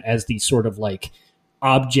see them as these sort of like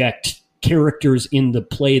object characters in the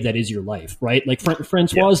play that is your life, right? Like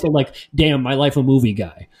Francois is the like, damn, my life a movie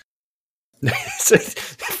guy.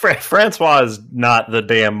 Francois is not the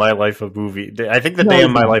damn my life a movie. I think the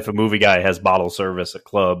damn my life a movie guy has bottle service at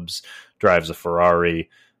clubs, drives a Ferrari.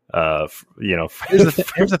 Here's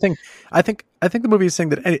the thing. I think the movie is saying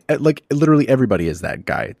that like literally everybody is that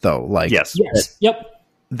guy, though. Like yes, yep.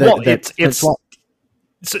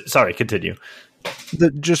 Sorry, continue.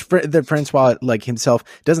 That Francois like himself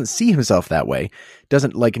doesn't see himself that way,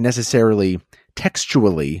 doesn't like necessarily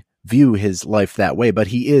textually view his life that way, but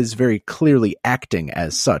he is very clearly acting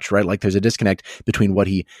as such, right? Like there's a disconnect between what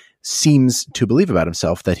he seems to believe about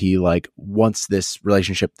himself, that he like wants this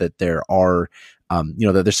relationship, that there are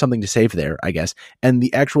that there's something to save there, I guess. And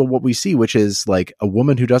the actual what we see, which is like a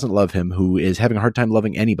woman who doesn't love him, who is having a hard time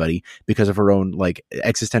loving anybody because of her own like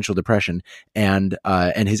existential depression, and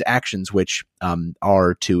his actions, which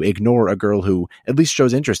are to ignore a girl who at least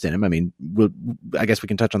shows interest in him. I mean, I guess we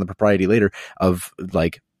can touch on the propriety later of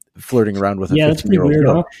like flirting around with a 15-year-old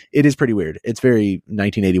girl. Huh? It is pretty weird. It's very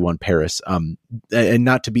 1981 Paris, and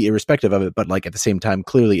not to be irrespective of it, but like at the same time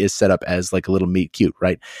clearly is set up as like a little meet cute,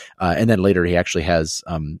 right? And then later he actually has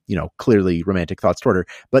clearly romantic thoughts toward her,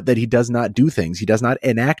 but that he does not do things, he does not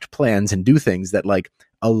enact plans and do things that like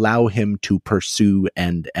allow him to pursue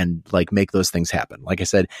and like make those things happen. Like I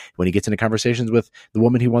said, when he gets into conversations with the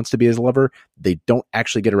woman he wants to be his lover, they don't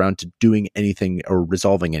actually get around to doing anything or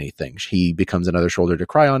resolving anything. He becomes another shoulder to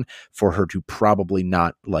cry on for her to probably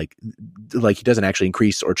not like he doesn't actually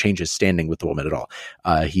increase or change his standing with the woman at all.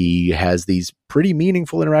 He has these pretty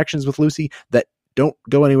meaningful interactions with Lucy that don't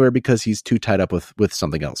go anywhere because he's too tied up with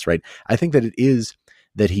something else, right? I think that it is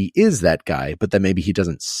that he is that guy, but that maybe he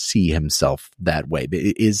doesn't see himself that way. But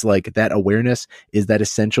it is like that awareness, is that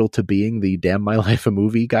essential to being the damn my life a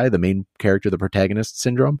movie guy, the main character, the protagonist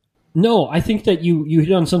syndrome? No, I think that you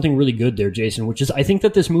hit on something really good there, Jason, which is I think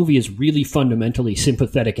that this movie is really fundamentally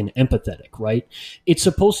sympathetic and empathetic, right? It's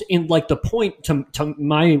supposed to, in like the point to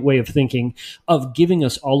my way of thinking of giving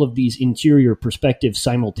us all of these interior perspectives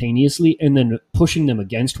simultaneously and then pushing them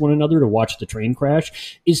against one another to watch the train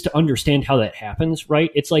crash is to understand how that happens, right?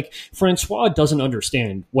 It's like Francois doesn't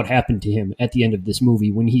understand what happened to him at the end of this movie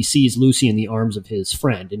when he sees Lucy in the arms of his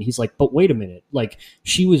friend. And he's like, but wait a minute, like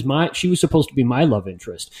she was supposed to be my love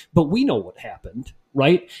interest, but we know what happened,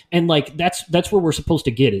 right? And like that's where we're supposed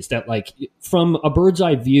to get, is that like from a bird's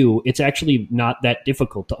eye view, it's actually not that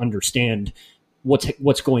difficult to understand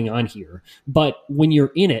what's going on here. But when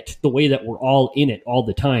you're in it, the way that we're all in it all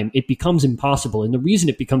the time, it becomes impossible. And the reason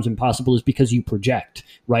it becomes impossible is because you project,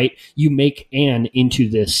 right? You make Anne into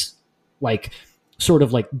this like sort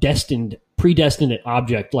of like predestinate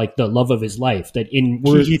object, like the love of his life, that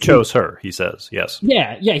he chose her, he says. Yes.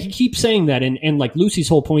 Yeah. He keeps saying that. And like Lucy's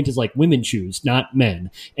whole point is like women choose, not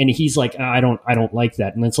men. And he's like, I don't like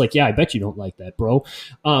that. And it's like, yeah, I bet you don't like that, bro.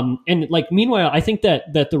 And like, meanwhile, I think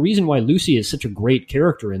that the reason why Lucy is such a great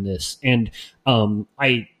character in this, and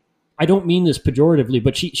I don't mean this pejoratively,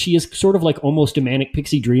 but she is sort of like almost a manic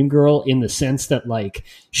pixie dream girl in the sense that like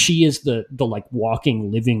she is the like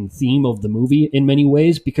walking, living theme of the movie in many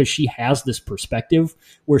ways, because she has this perspective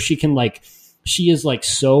where she is like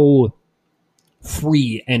so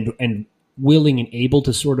free and willing and able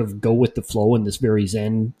to sort of go with the flow in this very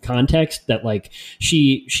Zen context that like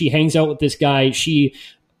she hangs out with this guy. She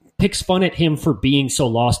picks fun at him for being so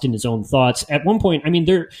lost in his own thoughts. At one point, I mean,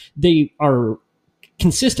 they are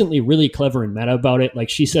consistently really clever and meta about it. Like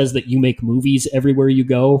she says that you make movies everywhere you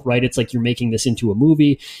go, right? It's like you're making this into a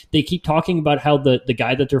movie. They keep talking about how the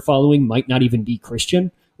guy that they're following might not even be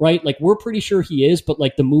Christian, right? Like we're pretty sure he is, but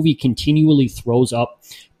like the movie continually throws up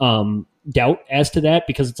doubt as to that,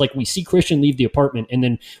 because it's like we see Christian leave the apartment and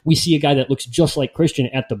then we see a guy that looks just like Christian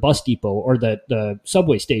at the bus depot or the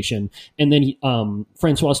subway station, and then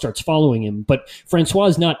Francois starts following him, but Francois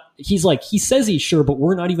is not, he's like, he says he's sure, but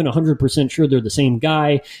we're not even 100% sure they're the same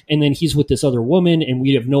guy. And then he's with this other woman and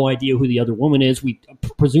we have no idea who the other woman is. We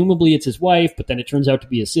presumably it's his wife, but then it turns out to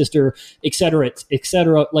be his sister, etc.,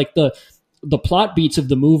 etc. Like the plot beats of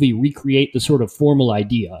the movie recreate the sort of formal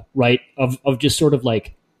idea, right, of just sort of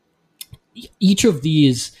like each of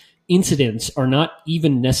these incidents are not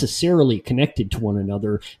even necessarily connected to one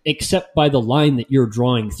another, except by the line that you're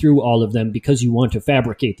drawing through all of them because you want to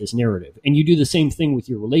fabricate this narrative. And you do the same thing with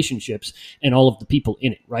your relationships and all of the people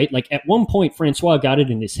in it, right? Like at one point, Francois got it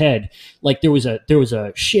in his head, like there was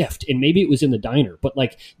a shift, and maybe it was in the diner, but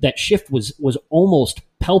like that shift was almost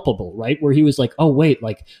palpable, right? Where he was like, oh wait,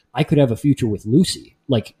 like I could have a future with Lucy.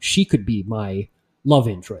 Like she could be my love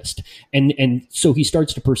interest. And so he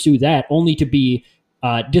starts to pursue that, only to be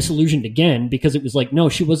disillusioned again, because it was like, no,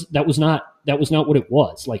 that was not what it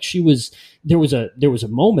was. Like there was a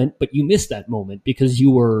moment, but you missed that moment because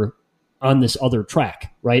you were on this other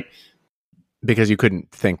track, right? Because you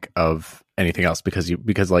couldn't think of anything else,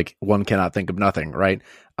 because like one cannot think of nothing, right?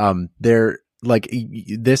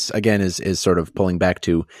 This again is sort of pulling back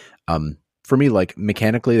to, for me, like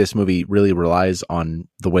mechanically, this movie really relies on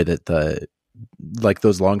the way that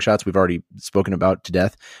those long shots we've already spoken about to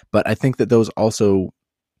death, but I think that those also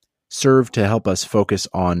serve to help us focus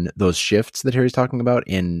on those shifts that Harry's talking about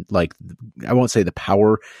in, like, I won't say the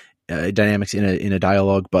power dynamics in a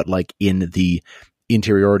dialogue, but like in the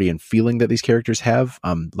interiority and feeling that these characters have,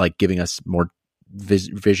 like giving us more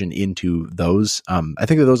vision into those. I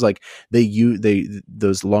think that those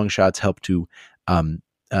those long shots help to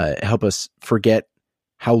help us forget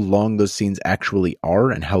how long those scenes actually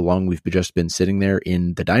are and how long we've just been sitting there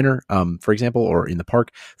in the diner, for example, or in the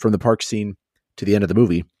park. From the park scene to the end of the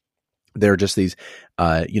movie, there are just these,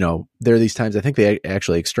 there are these times, I think they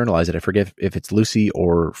actually externalize it. I forget if it's Lucy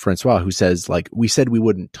or Francois who says, like, we said we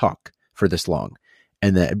wouldn't talk for this long.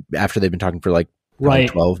 And then after they've been talking for like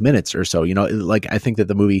 12 minutes or so, like, I think that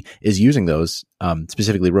the movie is using those,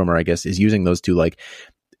 specifically Romer, I guess, is using those to like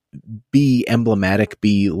be emblematic,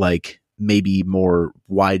 be like maybe more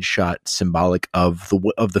wide shot symbolic of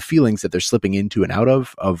the feelings that they're slipping into and out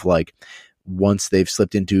of like, once they've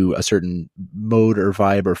slipped into a certain mode or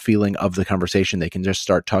vibe or feeling of the conversation, they can just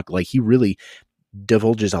start talking. Like, he really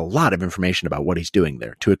divulges a lot of information about what he's doing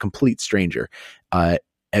there to a complete stranger.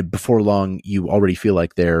 And before long, you already feel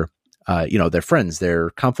like they're friends, they're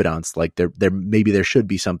confidants, like maybe there should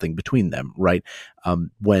be something between them, right?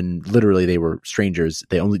 When literally they were strangers,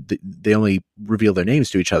 they only reveal their names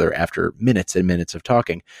to each other after minutes and minutes of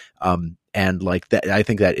talking. And like that, I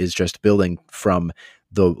think that is just building from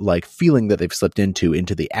the like feeling that they've slipped into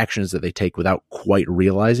the actions that they take without quite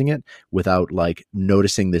realizing it, without like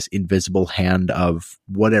noticing this invisible hand of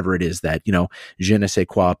whatever it is that, je ne sais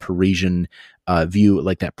quoi Parisian view,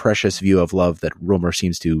 like that precious view of love that Romer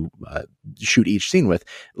seems to shoot each scene with,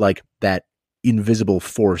 like that invisible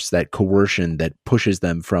force, that coercion that pushes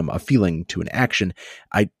them from a feeling to an action.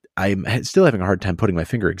 I'm still having a hard time putting my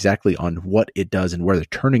finger exactly on what it does and where the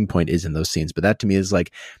turning point is in those scenes, but that to me is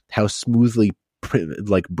like how smoothly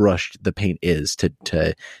like brushed the paint is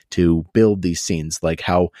to build these scenes, like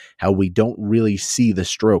how we don't really see the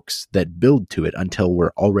strokes that build to it until we're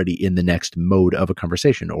already in the next mode of a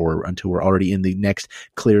conversation, or until we're already in the next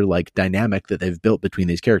clear like dynamic that they've built between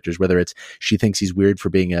these characters, whether it's she thinks he's weird for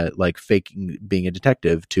being being a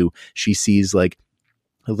detective, to she sees like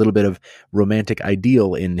a little bit of romantic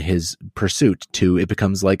ideal in his pursuit, to it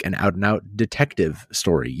becomes like an out and out detective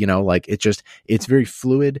story, like it's very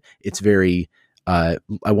fluid. It's very, I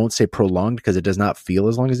won't say prolonged, because it does not feel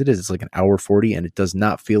as long as it is. It's like an hour 40, and it does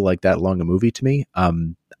not feel like that long a movie to me. I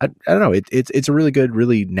don't know. It's a really good,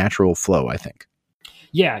 really natural flow, I think.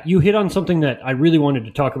 Yeah, you hit on something that I really wanted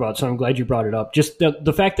to talk about, so I'm glad you brought it up. Just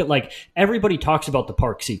the fact that, like, everybody talks about the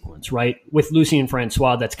park sequence, right? With Lucy and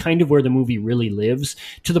Francois, that's kind of where the movie really lives,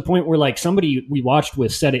 to the point where, like, somebody we watched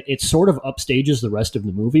with said it sort of upstages the rest of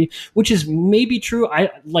the movie, which is maybe true. I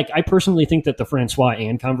personally think that the Francois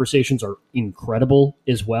Anne conversations are incredible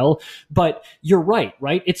as well, but you're right?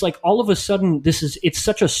 It's like all of a sudden it's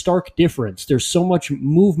such a stark difference. There's so much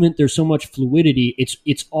movement, there's so much fluidity.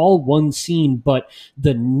 It's all one scene, but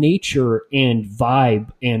the nature and vibe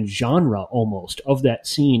and genre almost of that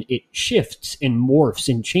scene, it shifts and morphs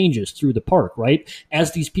and changes through the park, right?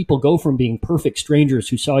 As these people go from being perfect strangers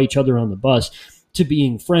who saw each other on the bus to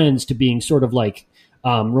being friends, to being sort of like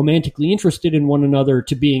romantically interested in one another,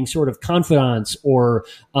 to being sort of confidants, or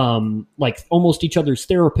like almost each other's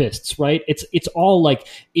therapists, right? It's all like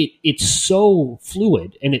it's so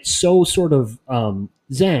fluid, and it's so sort of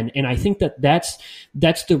zen. And I think that's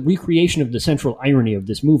the recreation of the central irony of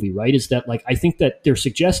this movie, right? Is that, like, I think that they're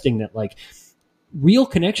suggesting that, like, real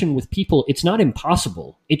connection with people, it's not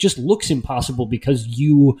impossible. It just looks impossible because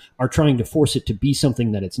you are trying to force it to be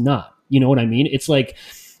something that it's not. You know what I mean? It's like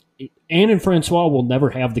Anne and Francois will never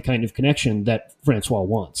have the kind of connection that Francois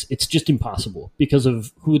wants. It's just impossible because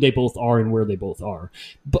of who they both are and where they both are.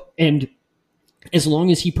 And as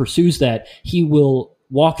long as he pursues that, he will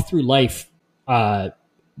walk through life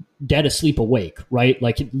dead asleep awake, right?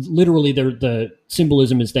 Like, literally the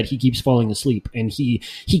symbolism is that he keeps falling asleep, and he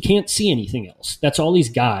can't see anything else. That's all he's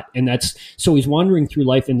got. And so he's wandering through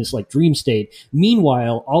life in this like dream state.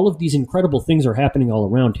 Meanwhile, all of these incredible things are happening all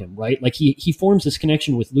around him, right? Like he forms this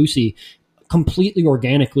connection with Lucy completely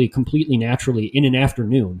organically, completely naturally in an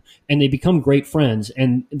afternoon, and they become great friends,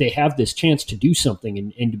 and they have this chance to do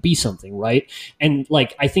something and to be something, right? And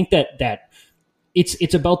like, I think that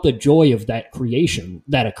it's about the joy of that creation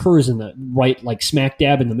that occurs in the right, like smack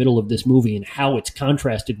dab in the middle of this movie, and how it's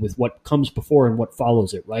contrasted with what comes before and what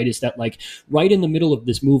follows it, right? Is that, like, right in the middle of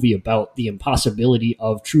this movie about the impossibility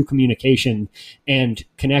of true communication and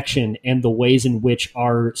connection, and the ways in which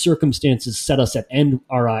our circumstances set us at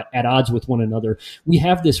odds with one another. We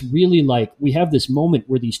have this moment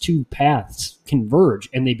where these two paths converge,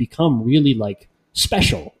 and they become really, like,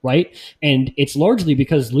 special, right? And it's largely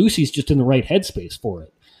because Lucy's just in the right headspace for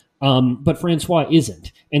it, but Francois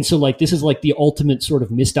isn't. And so, like, this is like the ultimate sort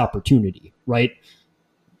of missed opportunity, right?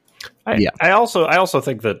 I also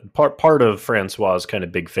think that part of Francois' kind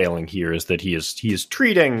of big failing here is that he is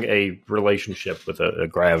treating a relationship with a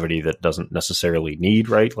gravity that doesn't necessarily need,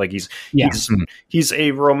 right? Like he's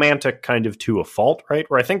a romantic kind of to a fault, right?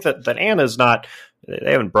 Where I think that Anna's not.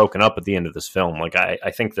 They haven't broken up at the end of this film. Like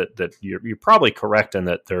I think that you're probably correct in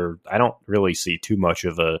that I don't really see too much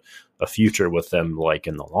of a future with them, like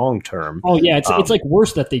in the long term. Oh yeah, it's like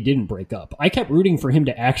worse that they didn't break up. I kept rooting for him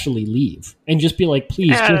to actually leave and just be like,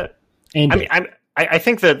 please. I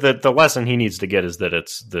think that the lesson he needs to get is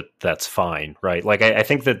that's fine, right? Like I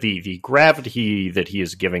think that the gravity that he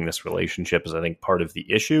is giving this relationship is, I think, part of the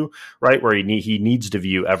issue, right? Where he needs to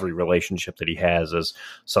view every relationship that he has as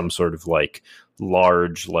some sort of like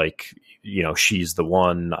large, like, you know, she's the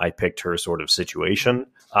one, I picked her sort of situation.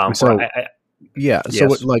 So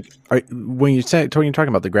like, when you're talking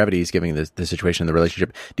about the gravity he's giving the situation in the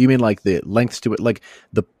relationship, do you mean like the lengths to it? Like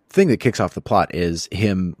the thing that kicks off the plot is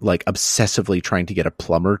him like obsessively trying to get a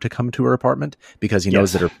plumber to come to her apartment because he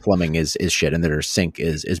knows that her plumbing is shit and that her sink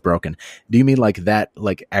is broken. Do you mean like that,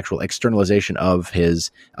 like actual externalization of his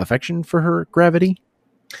affection for her gravity?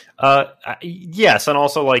 Yes, and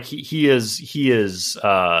also like he is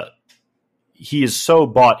so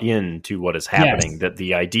bought into what is happening that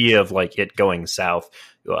the idea of like it going south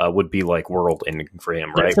would be like world ending for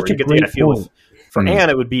him, right? Where you get the feel for Anne,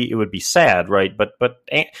 it would be sad, right? But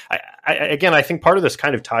I think part of this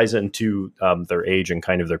kind of ties into their age and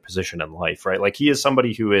kind of their position in life, right? Like he is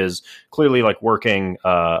somebody who is clearly like working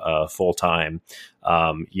full time.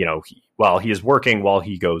 While he is working while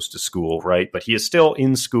he goes to school, right? But he is still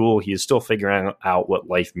in school. He is still figuring out what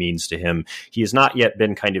life means to him. He has not yet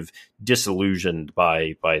been kind of disillusioned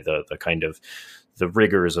by the kind of the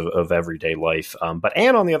rigors of everyday life. But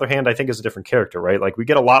Anne, on the other hand, I think is a different character, right? Like we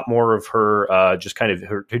get a lot more of her, just kind of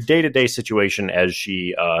her day-to-day situation as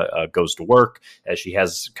she goes to work, as she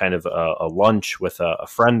has kind of a lunch with a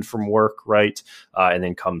friend from work, right? And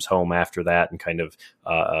then comes home after that and kind of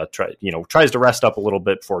tries to rest up a little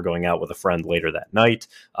bit before going out with a friend later that night.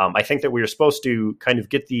 I think that we are supposed to kind of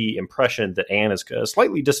get the impression that Anne is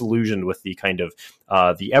slightly disillusioned with the kind of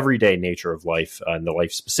the everyday nature of life and the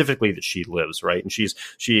life specifically that she lives, right? And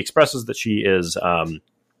she expresses that she is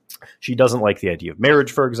she doesn't like the idea of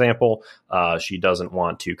marriage, for example. She doesn't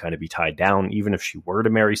want to kind of be tied down. Even if she were to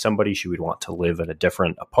marry somebody, she would want to live in a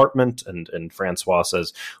different apartment. And Francois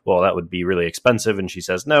says, well, that would be really expensive. And she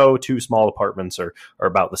says, no, 2 small apartments are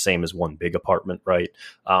about the same as 1 big apartment, right?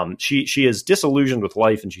 She is disillusioned with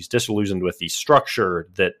life, and she's disillusioned with the structure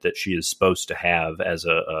that she is supposed to have as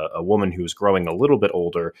a woman who is growing a little bit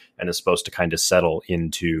older and is supposed to kind of settle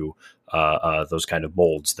into those kind of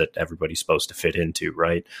molds that everybody's supposed to fit into,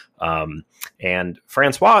 right? And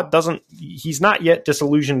Francois he's not yet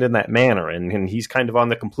disillusioned in that manner, and he's kind of on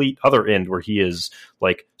the complete other end where he is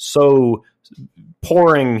like so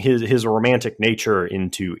pouring his romantic nature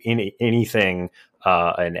into anything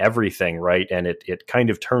and everything, right? And it kind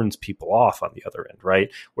of turns people off on the other end,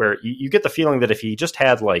 right? Where you get the feeling that if he just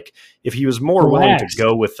had if he was more willing to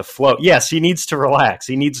go with the flow, yes, he needs to relax.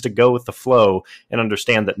 He needs to go with the flow and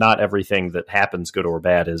understand that not everything that happens, good or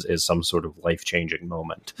bad, is some sort of life-changing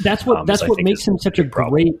moment. That's what makes him such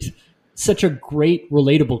a great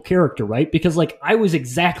relatable character, right? Because I was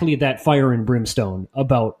exactly that fire and brimstone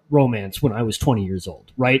about romance when I was 20 years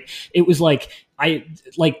old, right? It was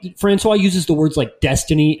Francois uses the words like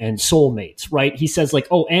destiny and soulmates, right? He says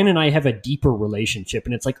oh, Anne and I have a deeper relationship.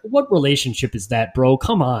 And it's what relationship is that, bro?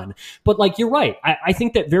 Come on. But you're right. I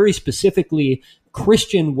think that very specifically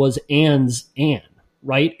Christian was Anne's Anne,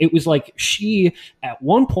 right? It was she at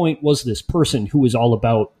one point was this person who was all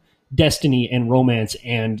about destiny and romance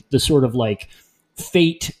and the sort of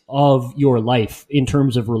fate of your life in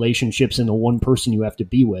terms of relationships and the one person you have to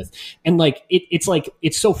be with. And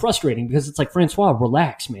it's so frustrating because it's Francois,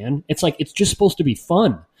 relax, man. It's it's just supposed to be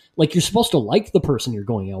fun. You're supposed to like the person you're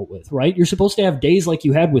going out with, right? You're supposed to have days like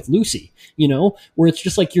you had with Lucy, where it's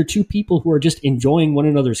just you're 2 people who are just enjoying one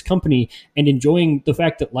another's company and enjoying the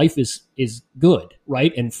fact that life is good,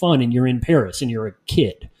 right? And fun, and you're in Paris and you're a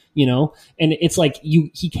kid. And it's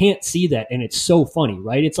he can't see that, and it's so funny,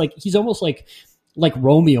 right? It's he's almost like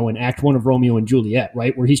Romeo in Act 1 of Romeo and Juliet,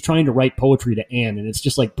 right? Where he's trying to write poetry to Anne, and it's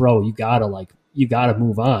just bro, you gotta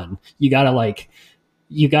move on. You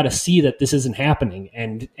gotta see that this isn't happening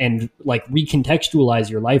and recontextualize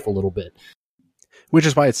your life a little bit. Which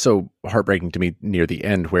is why it's so heartbreaking to me near the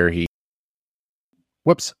end where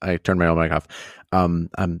whoops, I turned my own mic off.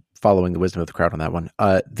 I'm following the wisdom of the crowd on that one.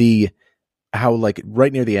 how like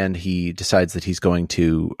right near the end he decides that he's going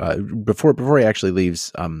to before he actually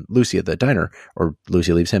leaves Lucy at the diner, or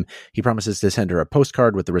Lucy leaves him, he promises to send her a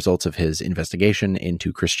postcard with the results of his investigation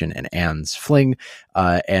into Christian and Anne's fling,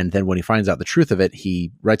 and then when he finds out the truth of it,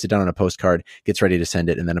 he writes it down on a postcard, gets ready to send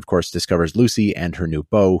it, and then of course discovers Lucy and her new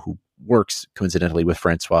beau, who works coincidentally with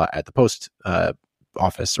Francois at the post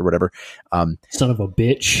office or whatever. Son of a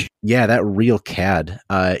bitch. Yeah, that real cad.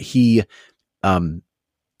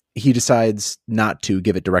 He decides not to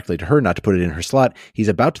give it directly to her, not to put it in her slot. He's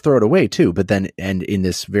about to throw it away too, but then, and in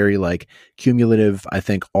this very like cumulative, I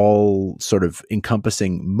think all sort of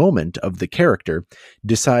encompassing moment of the character,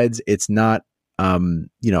 decides it's not,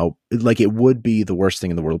 like it would be the worst thing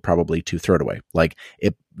in the world probably to throw it away. Like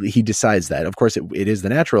he decides that. Of course, it is the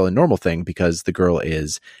natural and normal thing because the girl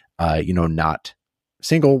is, not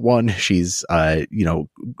single. One, she's,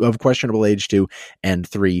 of questionable age. Two, and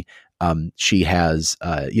three, she has,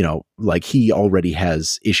 like he already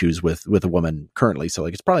has issues with a woman currently. So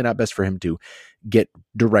like, it's probably not best for him to get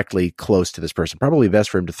directly close to this person. Probably best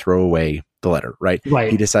for him to throw away the letter, right? Right.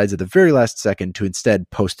 He decides at the very last second to instead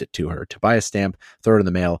post it to her, to buy a stamp, throw it in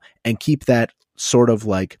the mail, and keep that sort of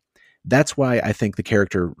like, that's why I think the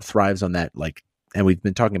character thrives on that. Like, and we've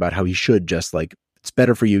been talking about how he should just like, it's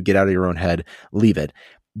better for you, get out of your own head, leave it.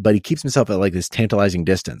 But he keeps himself at like this tantalizing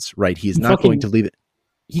distance, right? He's not going to leave it.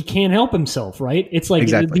 He can't help himself, right? It's like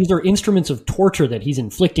These are instruments of torture that he's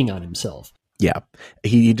inflicting on himself. Yeah.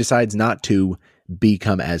 He decides not to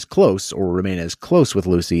become as close or remain as close with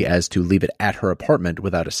Lucy as to leave it at her apartment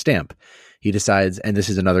without a stamp. He decides, and this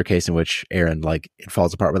is another case in which Aaron, like, it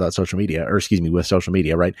falls apart without social media, or excuse me, with social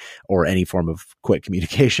media, right? Or any form of quick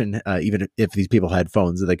communication, even if these people had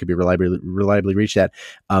phones that they could be reliably reached at.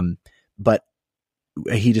 But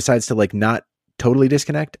he decides to like not totally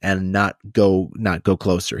disconnect and not go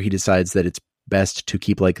closer. He decides that it's best to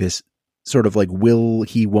keep like this sort of like will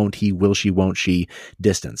he, won't he, will she, won't she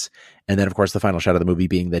distance. And then of course the final shot of the movie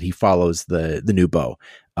being that he follows the new beau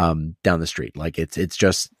down the street. Like it's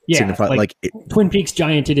just signified like Twin Peaks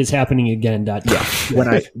giant, it is happening again.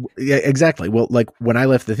 Exactly. Well, like when I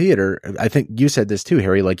left the theater, I think you said this too,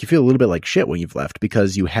 Harry, like you feel a little bit like shit when you've left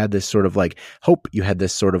because you had this sort of like hope, you had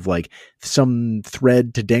this sort of like some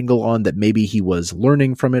thread to dangle on that maybe he was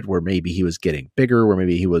learning from it, where maybe he was getting bigger, where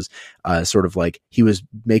maybe he was sort of like he was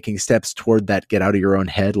making steps toward that get out of your own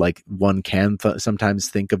head, like one can sometimes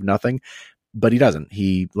think of nothing. But he doesn't.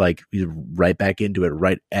 He's right back into it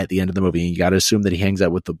right at the end of the movie. And you got to assume that he hangs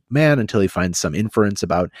out with the man until he finds some inference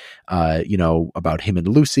about, about him and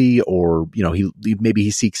Lucy, or, maybe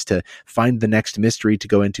he seeks to find the next mystery to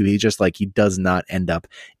go into. He just like, he does not end up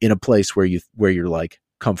in a place where you're like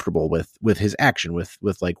comfortable with his action,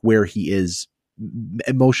 with like where he is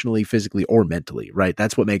emotionally, physically, or mentally, right?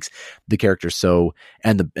 That's what makes the character so,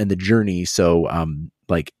 and the journey so,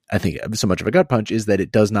 like, I think so much of a gut punch is that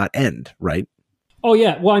it does not end, right? Oh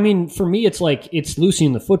yeah. Well, I mean, for me, it's like, it's Lucy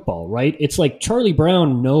and the football, right? It's like Charlie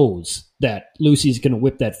Brown knows that Lucy's going to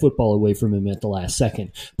whip that football away from him at the last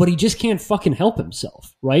second, but he just can't fucking help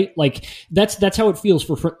himself, right? Like that's how it feels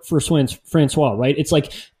for Francois, right? It's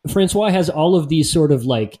like Francois has all of these sort of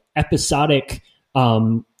like episodic,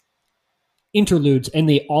 interludes, and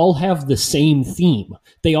they all have the same theme.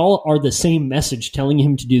 They all are the same message telling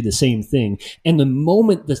him to do the same thing. And the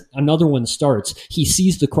moment another one starts, he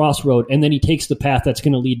sees the crossroad and then he takes the path that's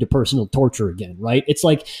going to lead to personal torture again, right? It's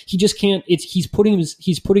like he just can't, he's putting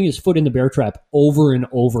his foot in the bear trap over and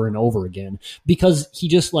over and over again because he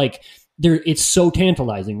just like, it's so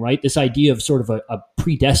tantalizing, right? This idea of sort of a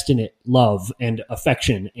predestinate love and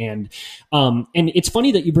affection. And it's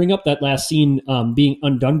funny that you bring up that last scene being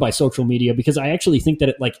undone by social media, because I actually think that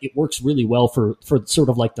it works really well for sort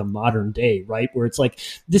of like the modern day, right? Where it's like,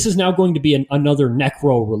 this is now going to be another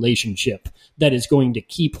necro relationship that is going to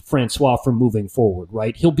keep Francois from moving forward,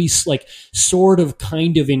 right? He'll be like sort of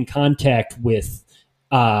kind of in contact with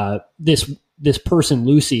this person,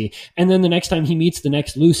 Lucy. And then the next time he meets the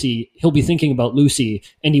next Lucy, he'll be thinking about Lucy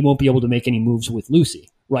and he won't be able to make any moves with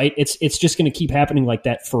Lucy. Right. It's just going to keep happening like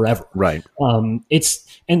that forever. Right. It's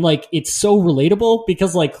so relatable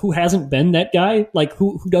because like, who hasn't been that guy? Like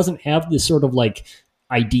who doesn't have this sort of like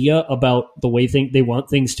idea about the way they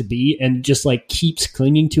want things to be and just like keeps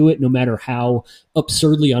clinging to it no matter how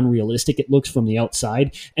absurdly unrealistic it looks from the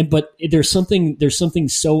outside. But there's something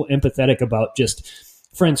so empathetic about just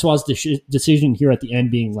Francois' decision here at the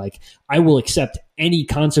end being like, I will accept any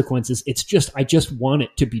consequences. It's just, I just want it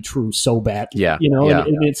to be true so bad. Yeah.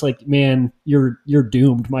 And it's like, man, you're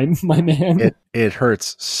doomed, my man. It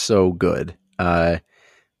hurts so good. Well,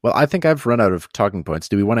 I think I've run out of talking points.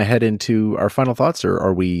 Do we want to head into our final thoughts, or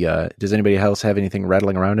are we, does anybody else have anything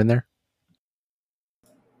rattling around in there?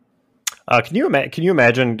 Can you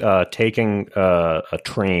imagine taking a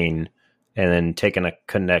train and then taking a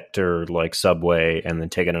connector like subway and then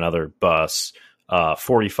taking another bus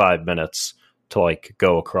 45 minutes to like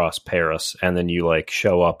go across Paris, and then you like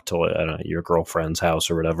show up to I don't know, your girlfriend's house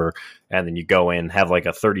or whatever, and then you go in, have like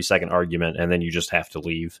a 30-second argument, and then you just have to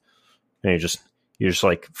leave, and you're just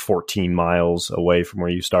like 14 miles away from where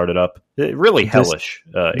you started up. Really hellish.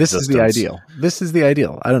 This is the ideal. This is the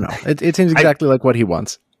ideal. I don't know. It seems exactly like what he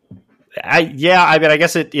wants. I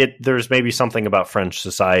guess there's maybe something about French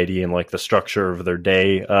society and like the structure of their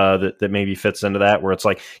day that maybe fits into that, where it's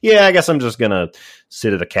like, yeah, I guess I'm just gonna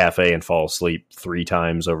sit at a cafe and fall asleep 3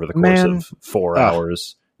 times over the course of 4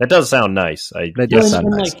 hours. That does sound nice. That does sound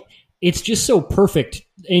nice. Like, it's just so perfect,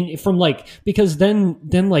 and from like, because then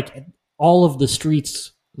like all of the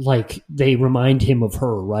streets, like they remind him of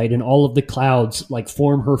her, right? And all of the clouds like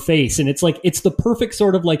form her face. And it's like, it's the perfect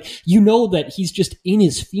sort of like, that he's just in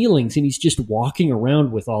his feelings and he's just walking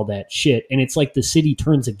around with all that shit. And it's like the city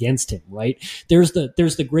turns against him, right? There's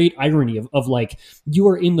the great irony of like, you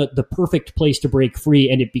are in the perfect place to break free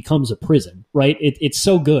and it becomes a prison, right? It's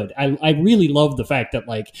so good. I really love the fact that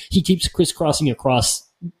like he keeps crisscrossing across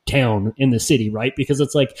town in the city, right? Because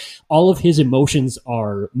it's like all of his emotions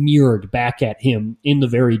are mirrored back at him in the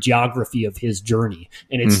very geography of his journey,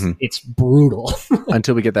 and it's brutal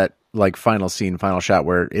until we get that like final shot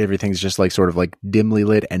where everything's just like sort of like dimly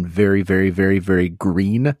lit and very, very, very, very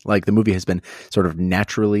green. Like the movie has been sort of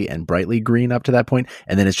naturally and brightly green up to that point,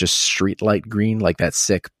 and then it's just street light green, like that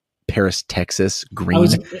sick Paris, Texas green. I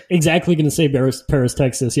was exactly going to say Paris,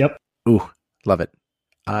 Texas. Yep. Ooh, love it.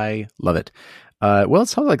 I love it. Well, it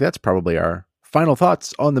sounds like that's probably our final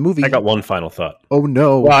thoughts on the movie. I got one final thought. Oh,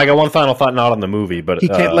 no. Well, I got one final thought, not on the movie, but he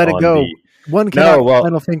can't let it go. One cannot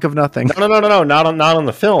final think of nothing. No, not on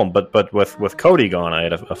the film, but with Cody gone, I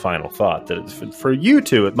had a final thought that for you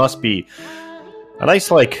two, it must be a nice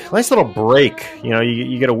little break. You know,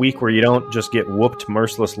 you get a week where you don't just get whooped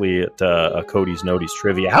mercilessly at Cody's Noties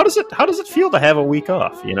trivia. How does it feel to have a week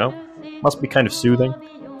off? You know, must be kind of soothing.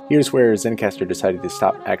 Here's where Zencastr decided to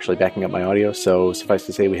stop actually backing up my audio, so suffice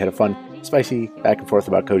to say we had a fun, spicy back and forth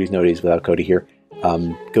about Cody's Noties without Cody here.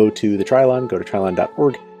 Go to the Trilon, go to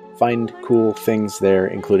trilon.org, find cool things there,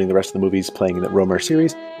 including the rest of the movies playing in the Romer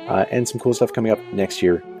series, and some cool stuff coming up next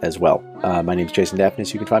year as well. My name's Jason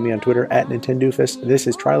Daphnis. You can find me on Twitter at Nintendoofus. This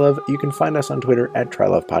is Trilove. You can find us on Twitter at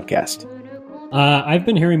Trilove Podcast. I've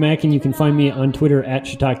been Harry Mack, and you can find me on Twitter at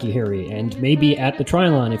Shiitake Harry, and maybe at the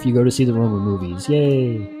Trilon if you go to see the Romer movies.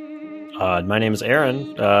 Yay! My name is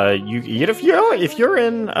Aaron. If you're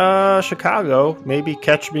in Chicago, maybe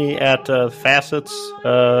catch me at Facets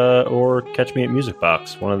or catch me at Music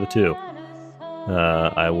Box, one of the two.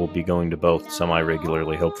 I will be going to both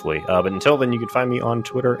semi-regularly, hopefully. But until then, you can find me on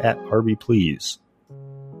Twitter at RBPlease.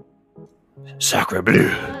 Sacre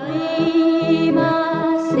bleu.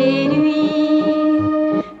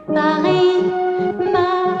 Paris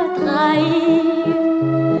m'a trahi.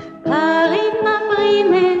 Paris m'a pris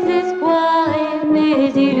mes espoirs et mes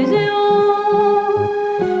illusions.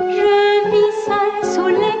 Je vis seule sous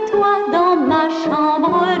les toits dans ma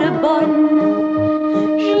chambre de bonne.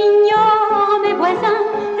 J'ignore mes voisins,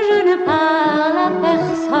 je ne parle à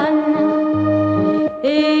personne.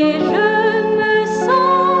 Et je me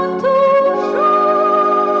sens toujours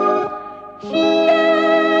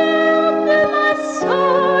fière de ma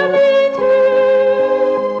solitude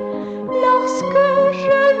lorsque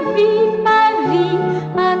je vis ma vie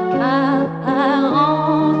accaparante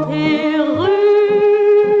et rue.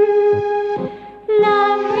 La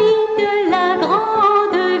vie de la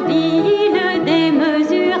grande ville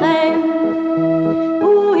démesurée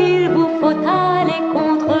où il vous faut aller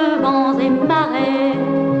contre vents et marées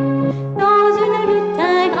dans une lutte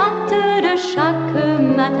ingrate de chaque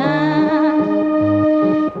matin.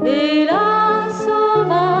 Et la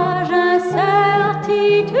sauvage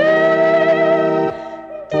incertitude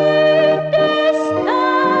du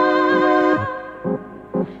destin.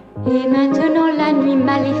 Et maintenant la nuit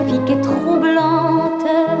maléfique et troublante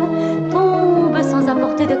tombe sans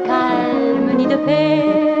apporter de calme ni de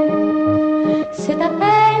paix.